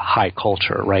 high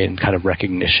culture, right, and kind of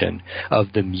recognition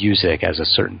of the music as a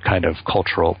certain kind of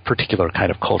particular kind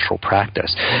of cultural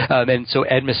practice. And so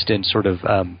Edmiston sort of,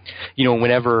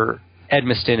 whenever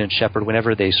Edmiston and Shepherd,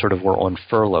 whenever they sort of were on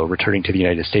furlough, returning to the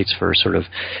United States for sort of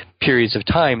periods of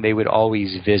time, they would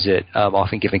always visit,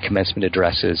 often giving commencement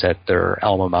addresses at their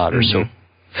alma mater. So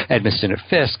Edmiston at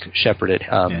Fisk, Shepherd at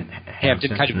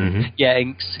Hampton, kind of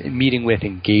meeting with,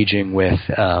 engaging with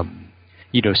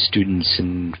students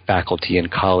and faculty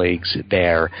and colleagues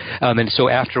there. And so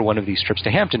after one of these trips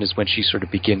to Hampton is when she sort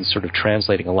of begins sort of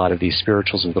translating a lot of these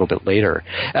spirituals a little bit later.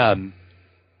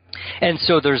 And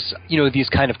so there's, these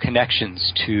kind of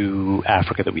connections to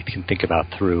Africa that we can think about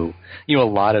through, a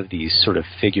lot of these sort of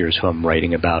figures who I'm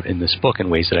writing about in this book in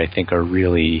ways that I think are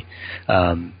really,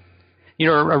 are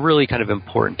really kind of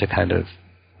important to kind of,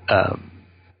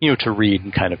 to read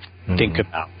and kind of think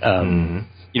about,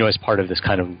 as part of this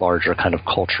kind of larger kind of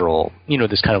cultural,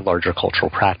 this kind of larger cultural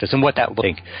practice and what that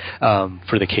looks like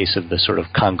for the case of the sort of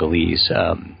Congolese,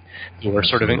 who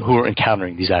are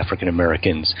encountering these African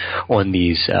Americans on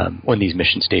these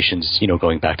mission stations,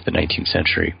 going back to the 19th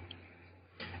century.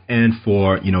 And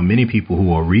for many people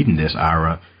who are reading this,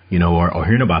 Ira, or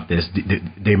hearing about this,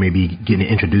 they may be getting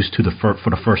introduced to for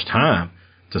the first time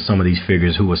to some of these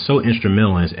figures who were so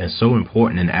instrumental and so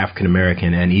important in African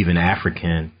American and even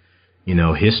African,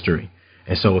 history.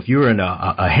 And so if you're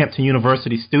a Hampton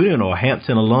University student or a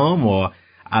Hampton alum, or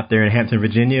out there in Hampton,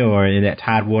 Virginia, or in that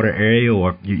Tidewater area,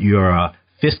 or you're a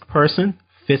Fisk person,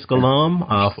 Fisk alum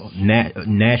of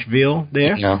Nashville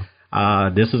there,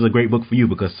 this is a great book for you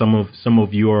because some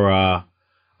of your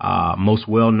most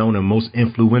well-known and most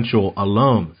influential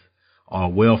alums are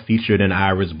well featured in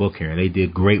Ira's book here. They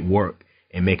did great work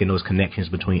in making those connections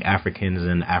between Africans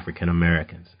and African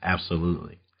Americans.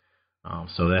 Absolutely.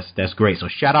 So that's great. So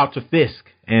shout out to Fisk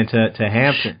and to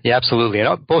Hampton. Yeah, absolutely.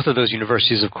 And both of those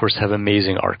universities, of course, have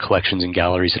amazing art collections and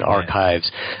galleries and archives,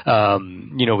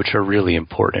 which are really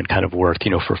important and kind of worth,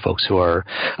 for folks who are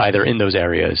either in those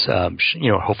areas,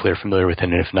 hopefully are familiar with it,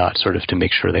 and if not, sort of to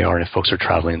make sure they are. And if folks are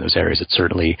traveling in those areas, it's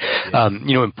certainly,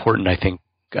 important, I think,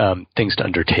 things to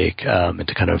undertake, and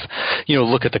to kind of,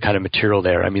 look at the kind of material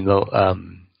there. I mean,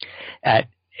 at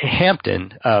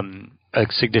Hampton, a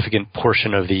significant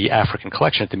portion of the African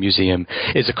collection at the museum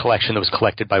is a collection that was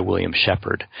collected by William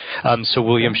Shepard. So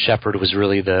William Shepard was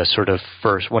really the sort of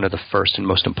one of the first and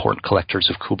most important collectors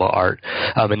of Kuba art,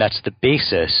 and that's the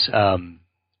basis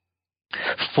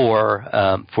for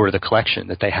the collection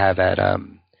that they have at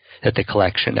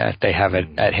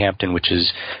at Hampton, which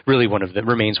is really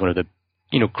remains one of the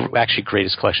actually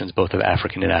greatest collections both of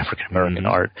African and African American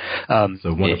art it's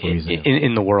a wonderful museum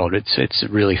in the world. It's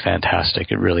really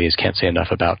fantastic. It really is. Can't say enough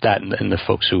about that and the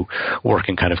folks who work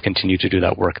and kind of continue to do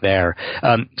that work there.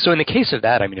 So in the case of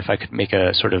that, I mean, if I could make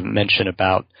a sort of mention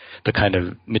about the kind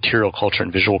of material culture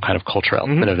and visual kind of culture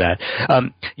element of that,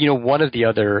 one of the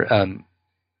other and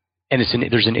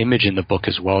there's an image in the book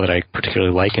as well that I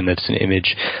particularly like, and that's an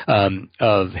image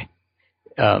of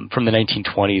from the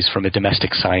 1920s from a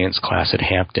domestic science class at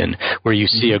Hampton, where you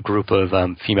see a group of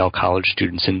female college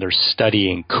students, and they're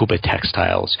studying Kuba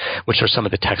textiles, which are some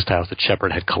of the textiles that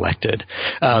Shepard had collected.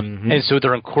 And so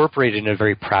they're incorporated in a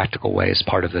very practical way as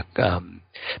part of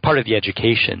the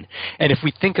education. And if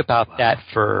we think about that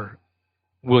for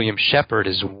William Shepard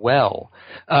as well,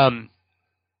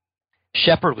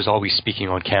 Shepard was always speaking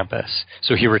on campus.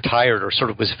 So he retired, or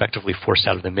sort of was effectively forced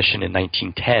out of the mission in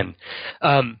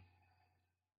 1910.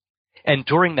 And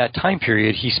during that time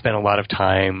period, he spent a lot of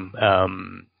time,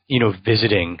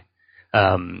 visiting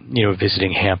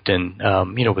Hampton,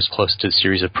 was close to a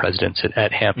series of presidents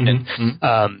at Hampton.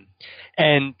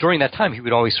 And during that time, he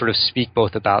would always sort of speak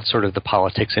both about sort of the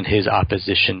politics and his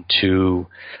opposition to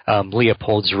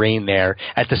Leopold's reign there,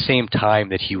 at the same time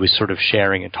that he was sort of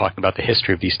sharing and talking about the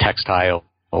history of these textiles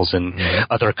and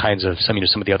other kinds of some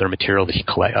of the other material that he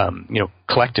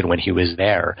collected when he was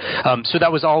there. So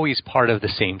that was always part of the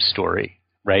same story,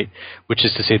 right? Which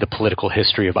is to say the political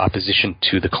history of opposition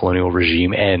to the colonial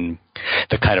regime and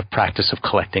the kind of practice of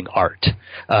collecting art,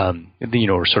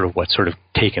 or sort of what's sort of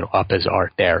taken up as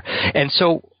art there. And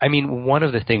so, I mean, one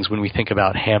of the things when we think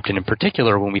about Hampton in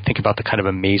particular, when we think about the kind of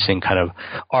amazing kind of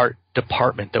art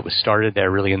department that was started there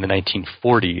really in the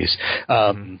 1940s,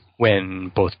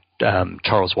 when both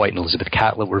Charles White and Elizabeth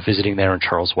Catlett were visiting there, and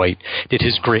Charles White did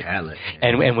his great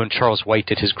and when Charles White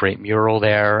did his great mural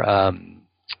there,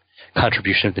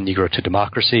 Contribution of the Negro to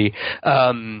Democracy,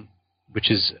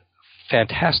 which is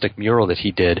fantastic mural that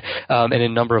he did, and a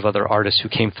number of other artists who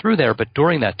came through there. But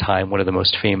during that time, one of the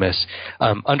most famous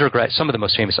some of the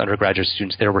most famous undergraduate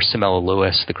students there were Simela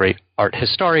Lewis, the great art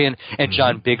historian, and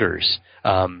John Biggers,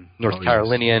 North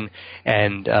Carolinian,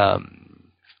 and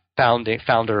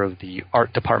founder of the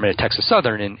art department at Texas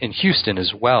Southern in Houston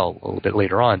as well, a little bit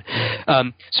later on.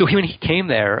 So when he came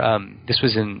there, this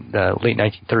was in the late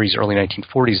 1930s, early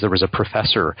 1940s, there was a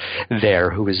professor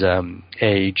there who was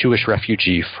a Jewish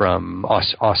refugee from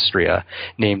Austria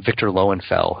named Victor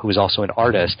Lowenfeld, who was also an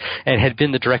artist and had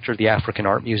been the director of the African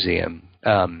Art Museum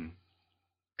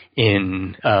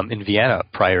in Vienna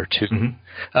prior to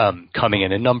coming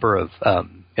in. A number of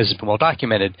as has been well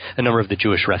documented, a number of the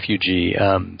Jewish refugee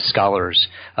scholars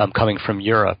coming from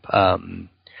Europe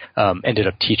ended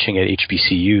up teaching at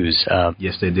HBCUs.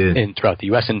 Yes, they did. Throughout the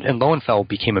U.S. And Lowenfeld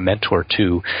became a mentor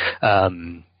to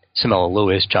Simela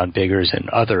Lewis, John Biggers, and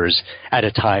others at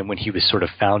a time when he was sort of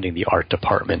founding the art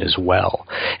department as well.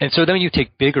 And so then you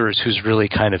take Biggers, who's really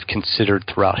kind of considered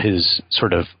throughout his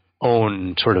sort of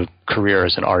own sort of career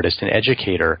as an artist and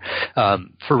educator,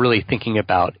 for really thinking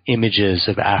about images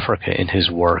of Africa in his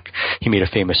work. He made a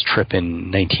famous trip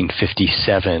in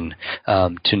 1957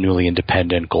 to newly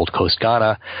independent Gold Coast,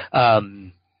 Ghana,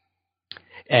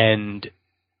 and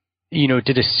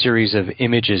did a series of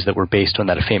images that were based on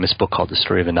that famous book called The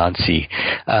Story of Anansi,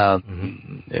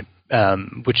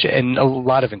 which, and a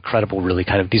lot of incredible, really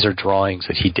kind of, these are drawings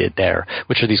that he did there,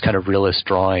 which are these kind of realist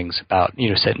drawings about,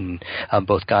 set in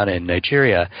both Ghana and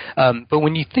Nigeria. But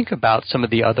when you think about some of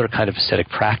the other kind of aesthetic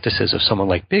practices of someone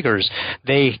like Biggers,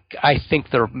 I think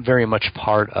they're very much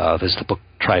part of, as the book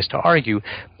tries to argue,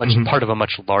 much part of a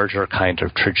much larger kind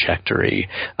of trajectory.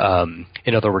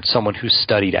 In other words, someone who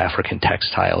studied African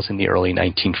textiles in the early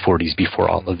 1940s before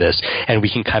all of this, and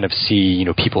we can kind of see,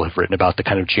 people have written about the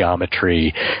kind of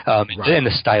geometry and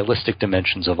the stylistic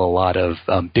dimensions of a lot of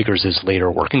Biggers'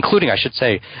 later work, including, I should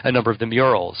say, a number of the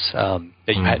murals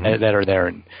that are there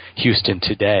in Houston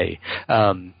today.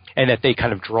 And that they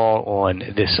kind of draw on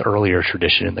this earlier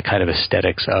tradition and the kind of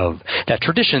aesthetics of that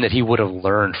tradition that he would have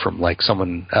learned from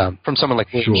someone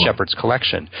like William Shepard's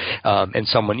collection, and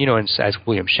someone, as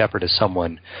William Shepard is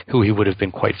someone who he would have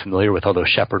been quite familiar with, although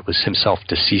Shepard was himself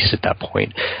deceased at that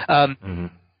point.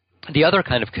 The other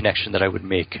kind of connection that I would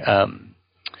make,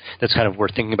 that's kind of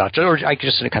worth thinking about, or I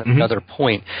guess kind of another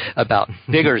point about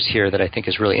Biggers here that I think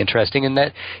is really interesting, in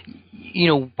that,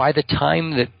 by the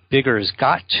time that Biggers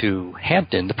got to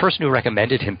Hampton, the person who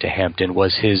recommended him to Hampton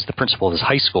was the principal of his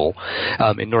high school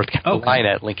in North Carolina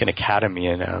at Lincoln Academy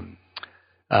in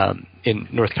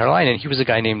North Carolina, and he was a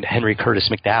guy named Henry Curtis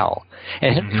McDowell.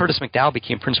 And Henry Curtis McDowell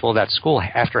became principal of that school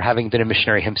after having been a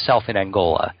missionary himself in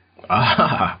Angola.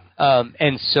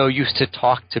 And so used to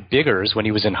talk to Biggers when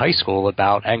he was in high school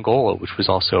about Angola, which was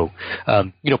also,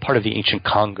 part of the ancient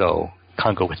Congo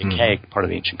with a K, part of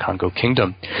the ancient Congo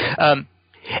kingdom.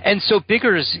 And so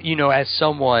Biggers, as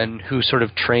someone who sort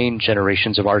of trained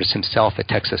generations of artists himself at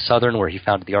Texas Southern, where he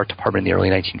founded the art department in the early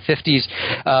 1950s,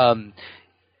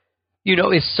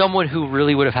 is someone who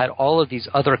really would have had all of these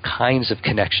other kinds of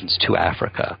connections to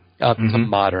Africa, to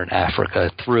modern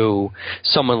Africa, through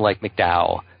someone like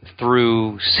McDowell,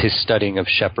 through his studying of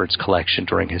Shepard's collection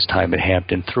during his time at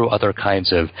Hampton, through other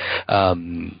kinds of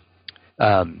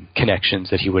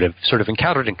connections that he would have sort of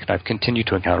encountered and I've continued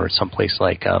to encounter at some place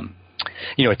like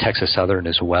at Texas Southern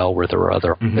as well, where there were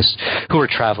other artists who were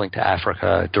traveling to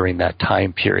Africa during that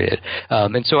time period.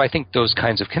 And so I think those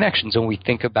kinds of connections, when we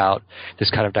think about this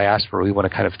kind of diaspora, we want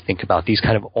to kind of think about these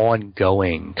kind of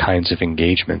ongoing kinds of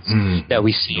engagements that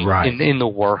we see in the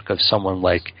work of someone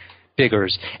like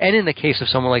Biggers. And in the case of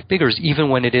someone like Biggers, even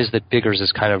when it is that Biggers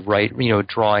is kind of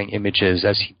drawing images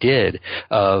as he did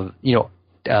of,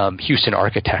 Houston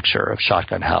architecture of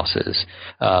shotgun houses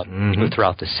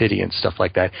throughout the city and stuff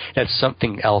like that. That's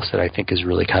something else that I think is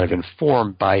really kind of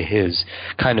informed by his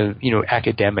kind of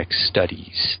academic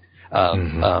studies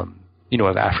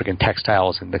of African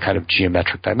textiles and the kind of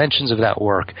geometric dimensions of that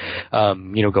work.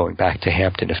 Going back to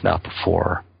Hampton, if not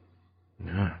before.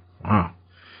 Yeah. Wow.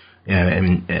 Yeah,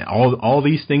 and all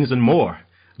these things and more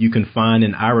you can find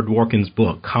in Ira Dworkin's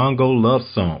book, Congo Love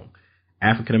Song,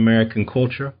 African American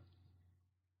Culture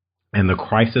and the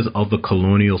Crisis of the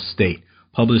Colonial State,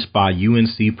 published by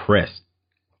UNC Press.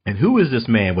 And who is this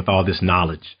man with all this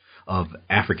knowledge of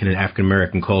African and African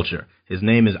American culture? His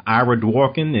name is Ira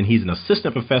Dworkin, and he's an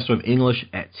assistant professor of English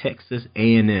at Texas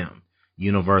A&M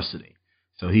University.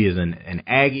 So he is an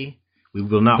Aggie. We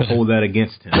will not hold that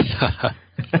against him.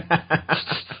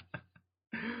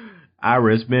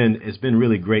 Ira, it's been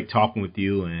really great talking with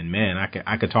you, and man,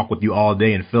 I could talk with you all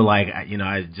day and feel like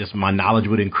my knowledge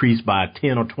would increase by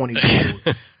 10 or 20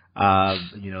 fold.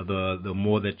 The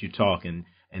more that you talk, and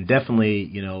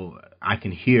definitely, I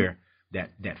can hear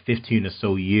that 15 or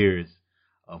so years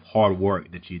of hard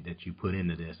work that you put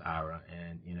into this, Ira,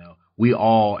 and we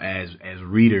all as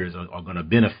readers are going to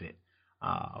benefit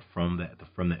from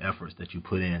the efforts that you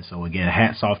put in. So again,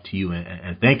 hats off to you,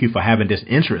 and thank you for having this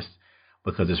interest,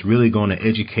 because it's really going to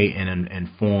educate and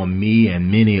inform me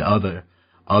and many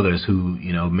others who,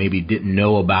 maybe didn't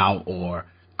know about or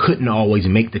couldn't always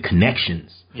make the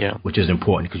connections, which is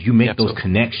important, because you make those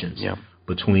connections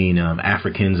between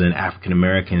Africans and African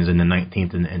Americans in the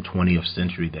 19th and 20th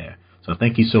century there. So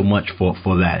thank you so much for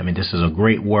that. I mean, this is a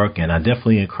great work, and I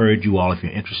definitely encourage you all, if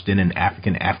you're interested in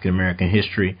African American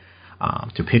history,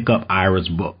 to pick up Ira's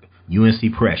book,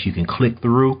 UNC Press. You can click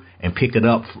through and pick it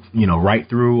up, right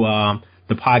through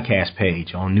the podcast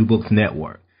page on New Books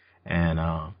Network, and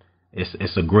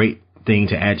it's a great thing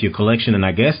to add to your collection. And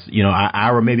I guess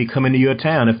Ira may be coming to your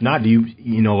town. If not, are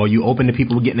you open to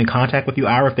people getting in contact with you,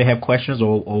 Ira, if they have questions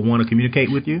or want to communicate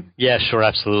with you? Yeah, sure,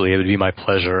 absolutely. It would be my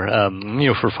pleasure.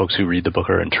 For folks who read the book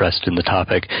or are interested in the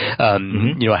topic, I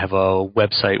have a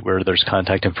website where there's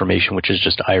contact information, which is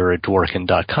just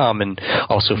iradworkin.com, and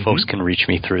also folks can reach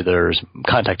me through there's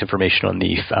contact information on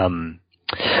the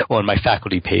on my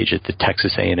faculty page at the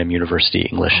Texas A&M University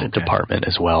English department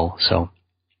as well. So,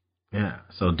 yeah,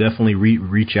 so definitely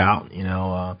reach out.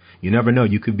 You never know,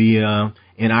 you could be in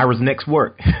Ira's next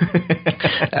work.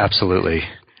 Absolutely.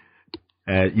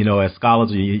 As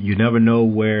scholars, you never know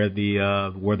where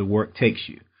the work takes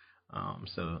you.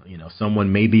 So,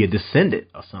 someone may be a descendant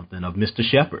or something of Mr.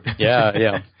 Shepard.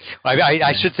 Yeah.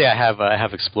 I should say I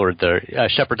have explored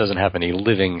Shepard doesn't have any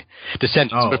living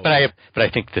descendants, but I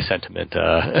think the sentiment,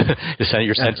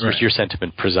 your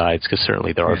sentiment presides, because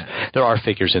certainly there are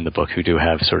figures in the book who do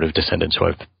have sort of descendants who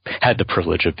I've had the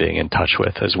privilege of being in touch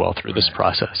with as well through this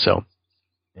process. So,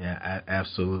 yeah,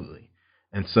 absolutely.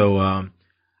 And so,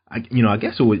 I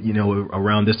guess it would,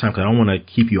 around this time, because I don't want to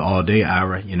keep you all day,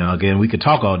 Ira. Again, we could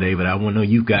talk all day, but I want to know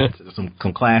you've got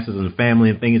some classes and family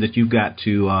and things that you've got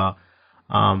to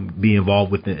be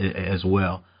involved with as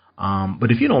well. But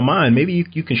if you don't mind, maybe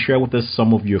you can share with us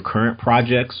some of your current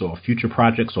projects or future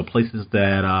projects or places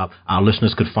that our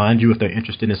listeners could find you if they're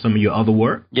interested in some of your other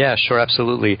work. Yeah, sure,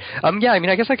 absolutely. I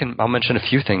guess I'll mention a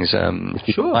few things. If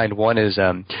you don't mind. One is,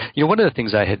 one of the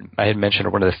things I had mentioned,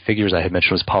 or one of the figures I had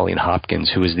mentioned, was Pauline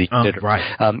Hopkins, who is the editor. Right.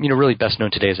 Really best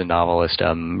known today as a novelist.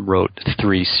 Wrote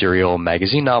 3 serial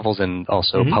magazine novels and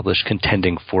also published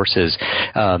Contending Forces.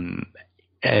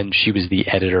 And she was the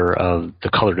editor of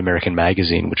the Colored American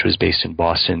magazine, which was based in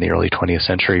Boston in the early 20th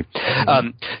century.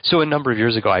 So a number of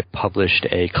years ago, I published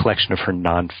a collection of her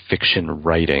nonfiction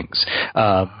writings,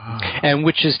 and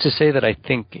which is to say that I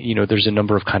think, there's a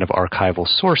number of kind of archival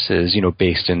sources,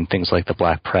 based in things like the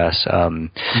Black Press,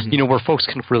 where folks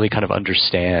can really kind of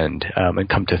understand and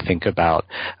come to think about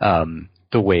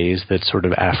the ways that sort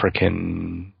of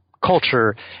African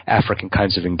culture, African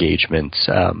kinds of engagements,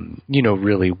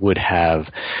 really would have,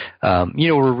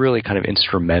 were really kind of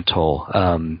instrumental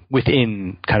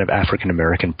within kind of African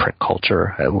American print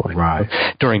culture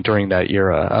during that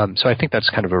era. So I think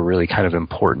that's kind of a really kind of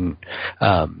important,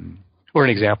 or an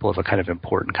example of a kind of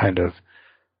important kind of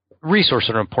resource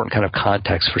or an important kind of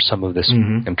context for some of this,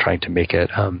 and trying to make it,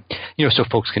 so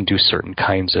folks can do certain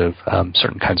kinds of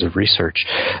research.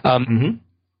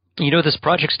 This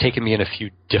project's taken me in a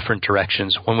few different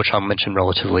directions, one which I'll mention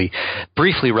relatively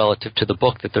briefly relative to the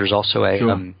book, that there's also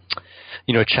a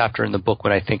chapter in the book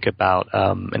when I think about,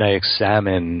 and I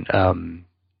examine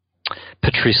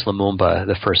Patrice Lumumba,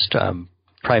 the first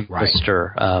Prime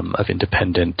Minister of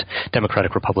independent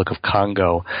Democratic Republic of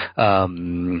Congo,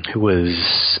 who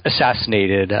was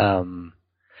assassinated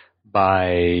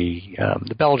by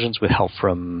the Belgians with help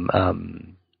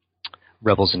from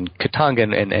rebels in Katanga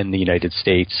and the United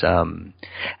States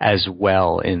as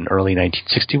well in early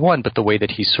 1961, but the way that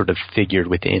he sort of figured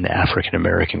within African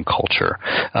American culture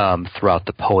throughout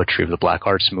the poetry of the Black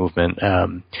Arts Movement,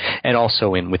 and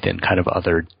also within kind of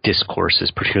other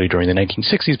discourses, particularly during the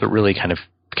 1960s, but really kind of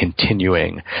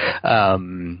continuing.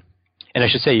 And I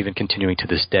should say even continuing to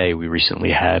this day. We recently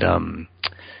had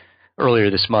earlier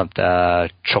this month,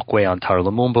 Chokwe Antar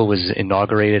Lumumba was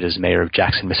inaugurated as mayor of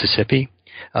Jackson, Mississippi.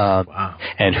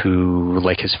 And who,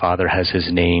 like his father, has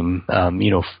his name,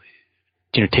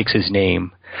 takes his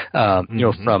name,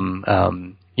 from,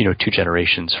 2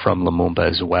 generations from Lumumba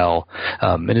as well,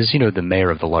 and is, the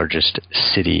mayor of the largest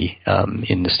city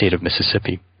in the state of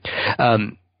Mississippi.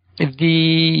 But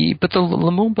the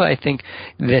Lumumba, I think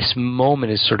this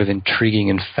moment is sort of intriguing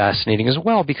and fascinating as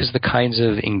well, because the kinds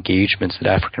of engagements that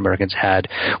African Americans had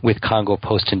with Congo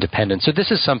post-independence. So this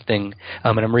is something,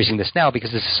 and I'm raising this now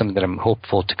because this is something that I'm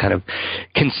hopeful to kind of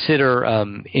consider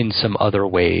in some other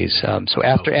ways. So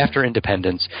after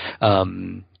independence,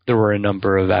 there were a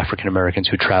number of African Americans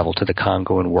who traveled to the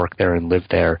Congo and worked there and lived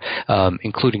there,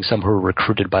 including some who were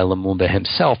recruited by Lumumba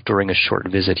himself during a short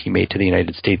visit he made to the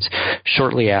United States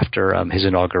shortly after his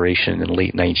inauguration in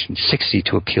late 1960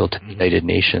 to appeal to the United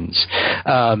Nations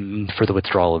for the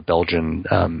withdrawal of Belgian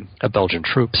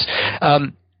troops.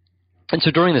 And so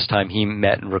during this time, he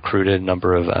met and recruited a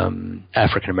number of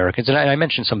African Americans, and I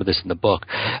mentioned some of this in the book.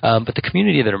 But the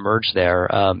community that emerged there,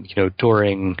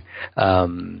 during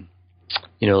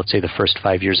let's say the first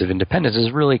 5 years of independence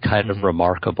is really kind of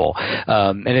remarkable.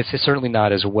 And it's certainly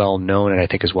not as well known and I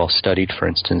think as well studied, for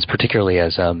instance, particularly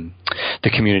as the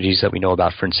communities that we know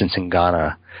about, for instance, in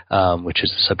Ghana, which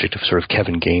is the subject of sort of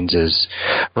Kevin Gaines's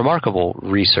remarkable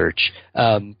research.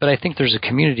 But I think there's a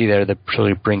community there that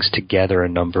really brings together a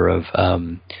number of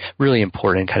really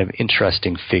important, kind of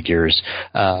interesting figures,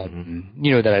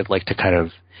 that I'd like to kind of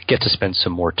get to spend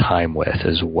some more time with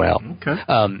as well. Okay.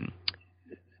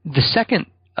 The second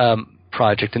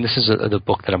project, and this is the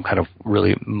book that I'm kind of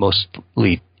really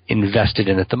mostly invested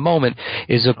in at the moment,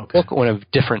 is a book on a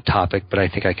different topic, but I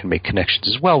think I can make connections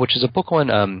as well, which is a book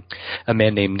on a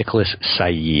man named Nicholas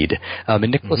Said.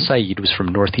 And Nicholas Said was from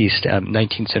Northeast,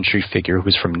 19th century figure who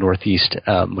was from Northeast,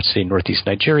 let's say Northeast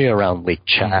Nigeria around Lake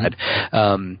Chad.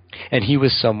 And he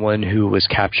was someone who was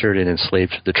captured and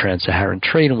enslaved for the trans-Saharan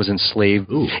trade and was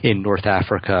enslaved in North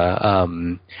Africa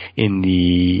in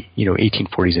the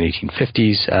 1840s and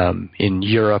 1850s, in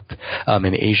Europe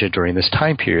and Asia during this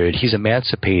time period. He's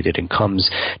emancipated and comes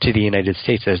to the United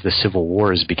States as the Civil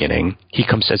War is beginning. He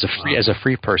comes as a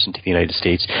free person to the United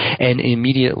States, and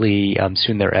immediately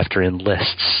soon thereafter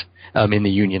enlists in the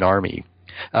Union Army.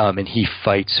 And he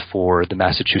fights for the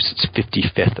Massachusetts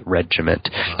 55th Regiment,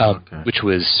 which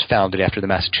was founded after the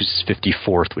Massachusetts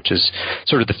 54th, which is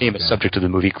sort of the famous subject of the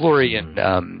movie Glory,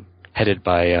 and headed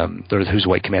by whose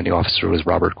white commanding officer was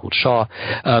Robert Gould Shaw.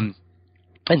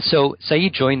 And so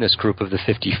Saeed joined this group of the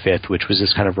 55th, which was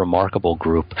this kind of remarkable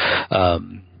group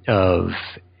of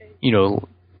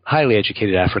highly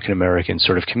educated African Americans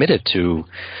sort of committed to,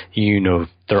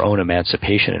 their own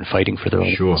emancipation and fighting for their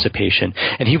own emancipation.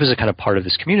 And he was a kind of part of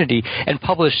this community and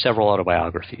published several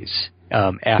autobiographies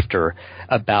after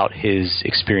about his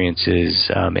experiences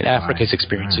in Africa, his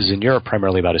experiences in Europe,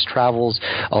 primarily about his travels,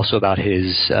 also about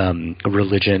his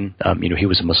religion. He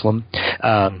was a Muslim.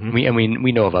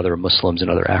 We know of other Muslims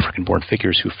and other African-born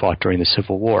figures who fought during the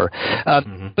Civil War.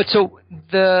 But so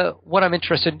what I'm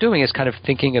interested in doing is kind of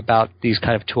thinking about these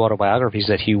kind of two autobiographies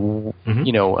that he, wrote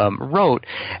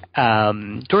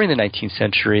during the 19th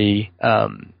century,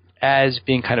 as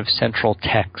being kind of central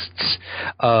texts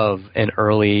of an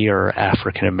earlier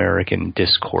African-American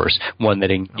discourse, one that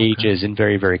engages in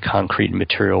very, very concrete and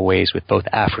material ways with both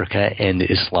Africa and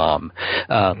Islam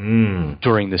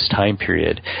during this time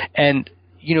period. And,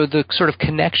 the sort of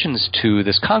connections to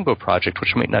this Congo project,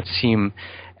 which might not seem,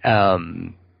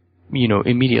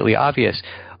 immediately obvious,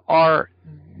 are,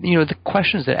 the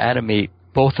questions that animate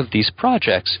both of these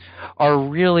projects are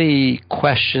really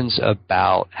questions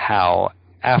about how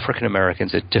African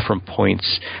Americans at different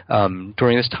points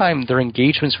during this time, their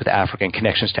engagements with Africa and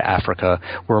connections to Africa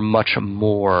were much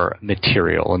more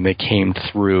material, and they came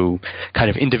through kind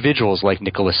of individuals like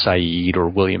Nicholas Said or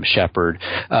William Shepard,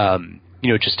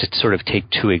 just to sort of take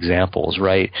two examples,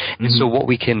 right? And so what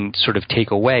we can sort of take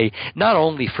away, not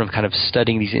only from kind of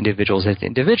studying these individuals as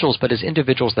individuals, but as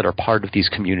individuals that are part of these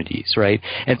communities, right?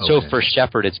 And so for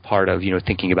Shepard, it's part of,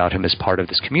 thinking about him as part of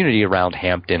this community around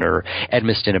Hampton or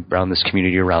Edmiston, around this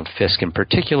community around Fisk in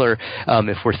particular.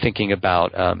 If we're thinking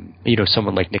about,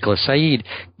 someone like Nicholas Said,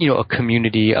 a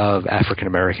community of African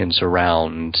Americans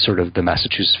around sort of the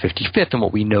Massachusetts 55th and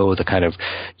what we know the kind of,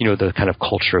 the kind of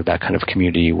culture of that kind of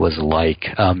community was like.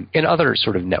 In other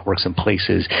sort of networks and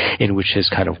places in which his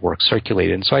kind of work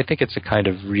circulated. And so I think it's a kind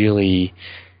of really,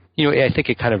 I think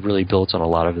it kind of really builds on a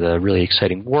lot of the really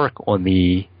exciting work on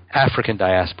the African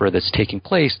diaspora that's taking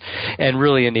place and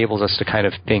really enables us to kind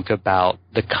of think about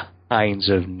the kinds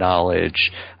of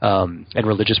knowledge and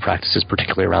religious practices,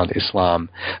 particularly around Islam,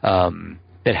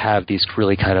 that have these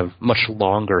really kind of much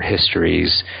longer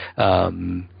histories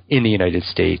in the United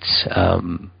States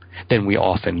than we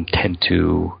often tend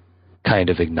to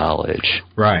kind of acknowledge.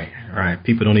 Right.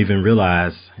 People don't even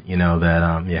realize,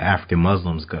 that African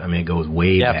Muslims, it goes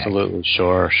way back. Absolutely.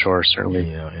 Sure,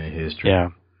 certainly. In history. Yeah.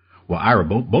 Well, Ira,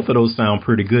 both of those sound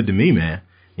pretty good to me, man.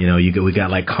 We got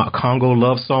like Congo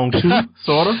Love Song too,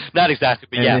 sort of. Not exactly,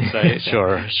 but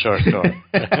sure.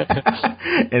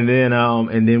 And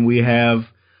then we have,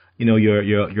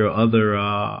 your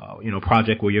other,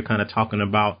 project where you're kind of talking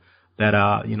about that,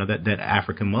 that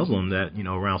African Muslim that,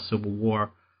 around Civil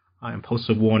War and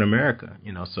post-Civil War in America,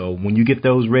 so when you get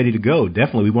those ready to go,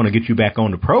 definitely we want to get you back on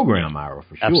the program, Ira,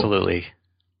 for sure. Absolutely.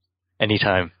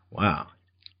 Anytime. Wow.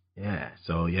 Yeah.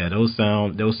 So those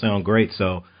sound great.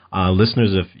 So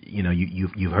listeners, if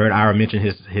you've heard Ira mention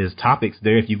his topics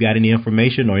there, if you've got any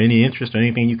information or any interest or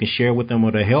anything you can share with them or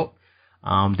to help,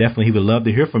 definitely he would love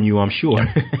to hear from you, I'm sure.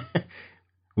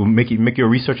 We'll make your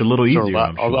research a little easier.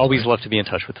 Sure. I'll always love to be in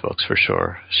touch with folks for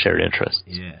sure. Shared interests.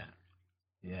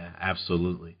 Yeah,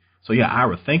 absolutely. So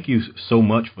Ira, thank you so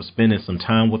much for spending some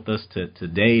time with us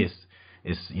today.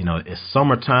 It's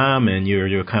summertime and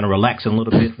you're kind of relaxing a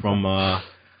little bit from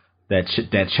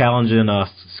that challenging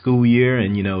school year,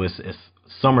 and it's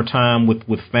summertime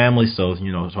with family. So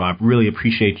so I really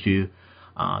appreciate you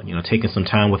taking some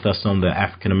time with us on the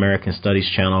African American Studies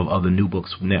channel of the New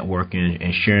Books Network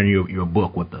and sharing your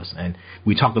book with us. And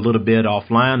we talked a little bit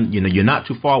offline. You're not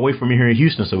too far away from me here in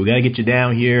Houston, so we got to get you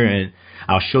down here, and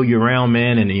I'll show you around,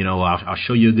 man. And I'll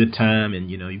show you a good time, and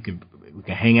we can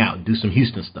hang out and do some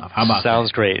Houston stuff. How about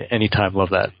Sounds great. Anytime. Love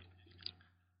that.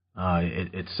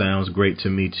 It sounds great to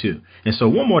me too. And so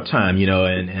one more time,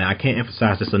 and I can't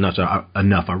emphasize this enough.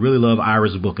 I really love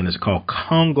Ira's book, and it's called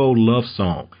Congo Love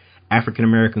Song: African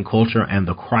American Culture and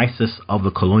the Crisis of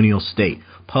the Colonial State,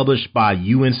 published by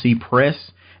UNC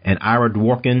Press And Ira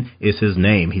Dworkin is his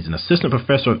name. He's an assistant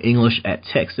professor of English at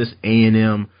Texas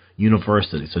A&M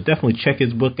University. So definitely check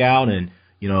his book out, and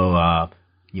you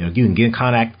can get in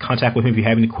contact with him if you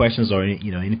have any questions or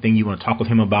anything you want to talk with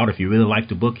him about. If you really like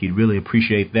the book, he'd really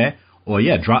appreciate that. Or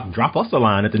drop us a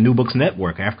line at the New Books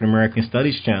Network, African American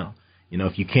Studies channel.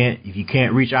 If you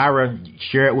can't reach Ira,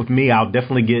 share it with me. I'll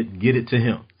definitely get it to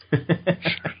him.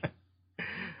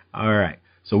 All right.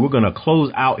 So we're going to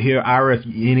close out here. Ira,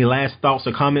 any last thoughts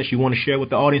or comments you want to share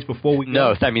with the audience before we go?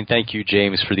 No, thank you,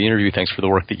 James, for the interview. Thanks for the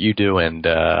work that you do, and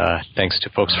thanks to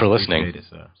folks for listening. It,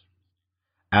 sir.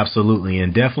 Absolutely,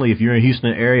 and definitely if you're in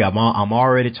Houston area, I'm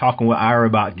already talking with Ira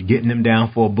about getting him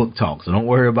down for a book talk, so don't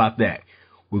worry about that.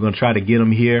 We're going to try to get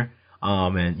him here,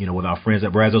 and with our friends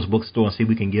at Brazos Bookstore, and see if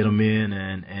we can get him in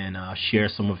and share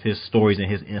some of his stories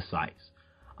and his insights.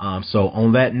 So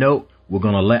on that note, we're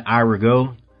going to let Ira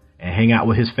go and hang out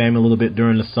with his family a little bit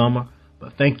during the summer.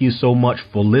 But thank you so much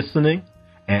for listening.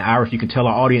 And Ira, if you can tell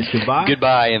our audience goodbye.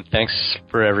 Goodbye, and thanks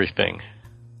for everything.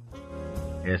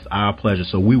 It's our pleasure.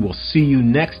 So we will see you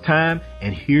next time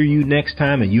and hear you next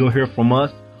time, and you'll hear from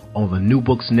us on the New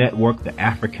Books Network, the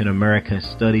African American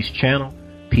Studies channel.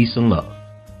 Peace and love.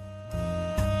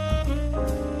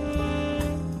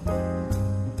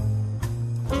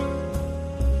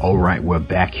 All right, we're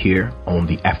back here on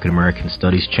the African American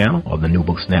Studies channel of the New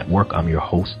Books Network. I'm your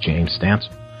host, James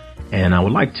Stansel, and I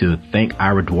would like to thank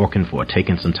Ira Dworkin for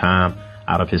taking some time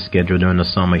out of his schedule during the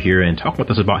summer here and talking with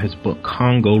us about his book,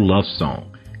 Congo Love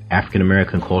Song, African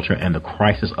American Culture and the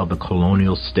Crisis of the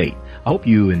Colonial State. I hope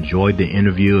you enjoyed the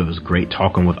interview. It was great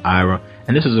talking with Ira,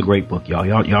 and this is a great book, y'all.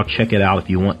 Y'all check it out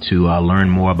if you want to learn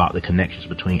more about the connections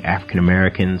between African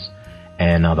Americans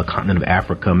and the continent of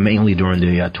Africa, mainly during the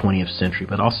 20th century,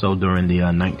 but also during the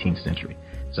 19th century.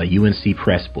 It's a UNC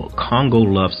Press book, Congo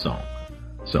Love Song.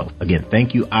 So, again,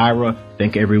 thank you, Ira.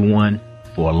 Thank everyone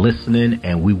for listening,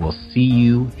 and we will see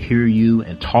you, hear you,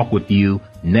 and talk with you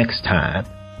next time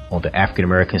on the African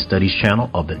American Studies channel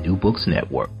of the New Books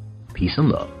Network. Peace and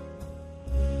love.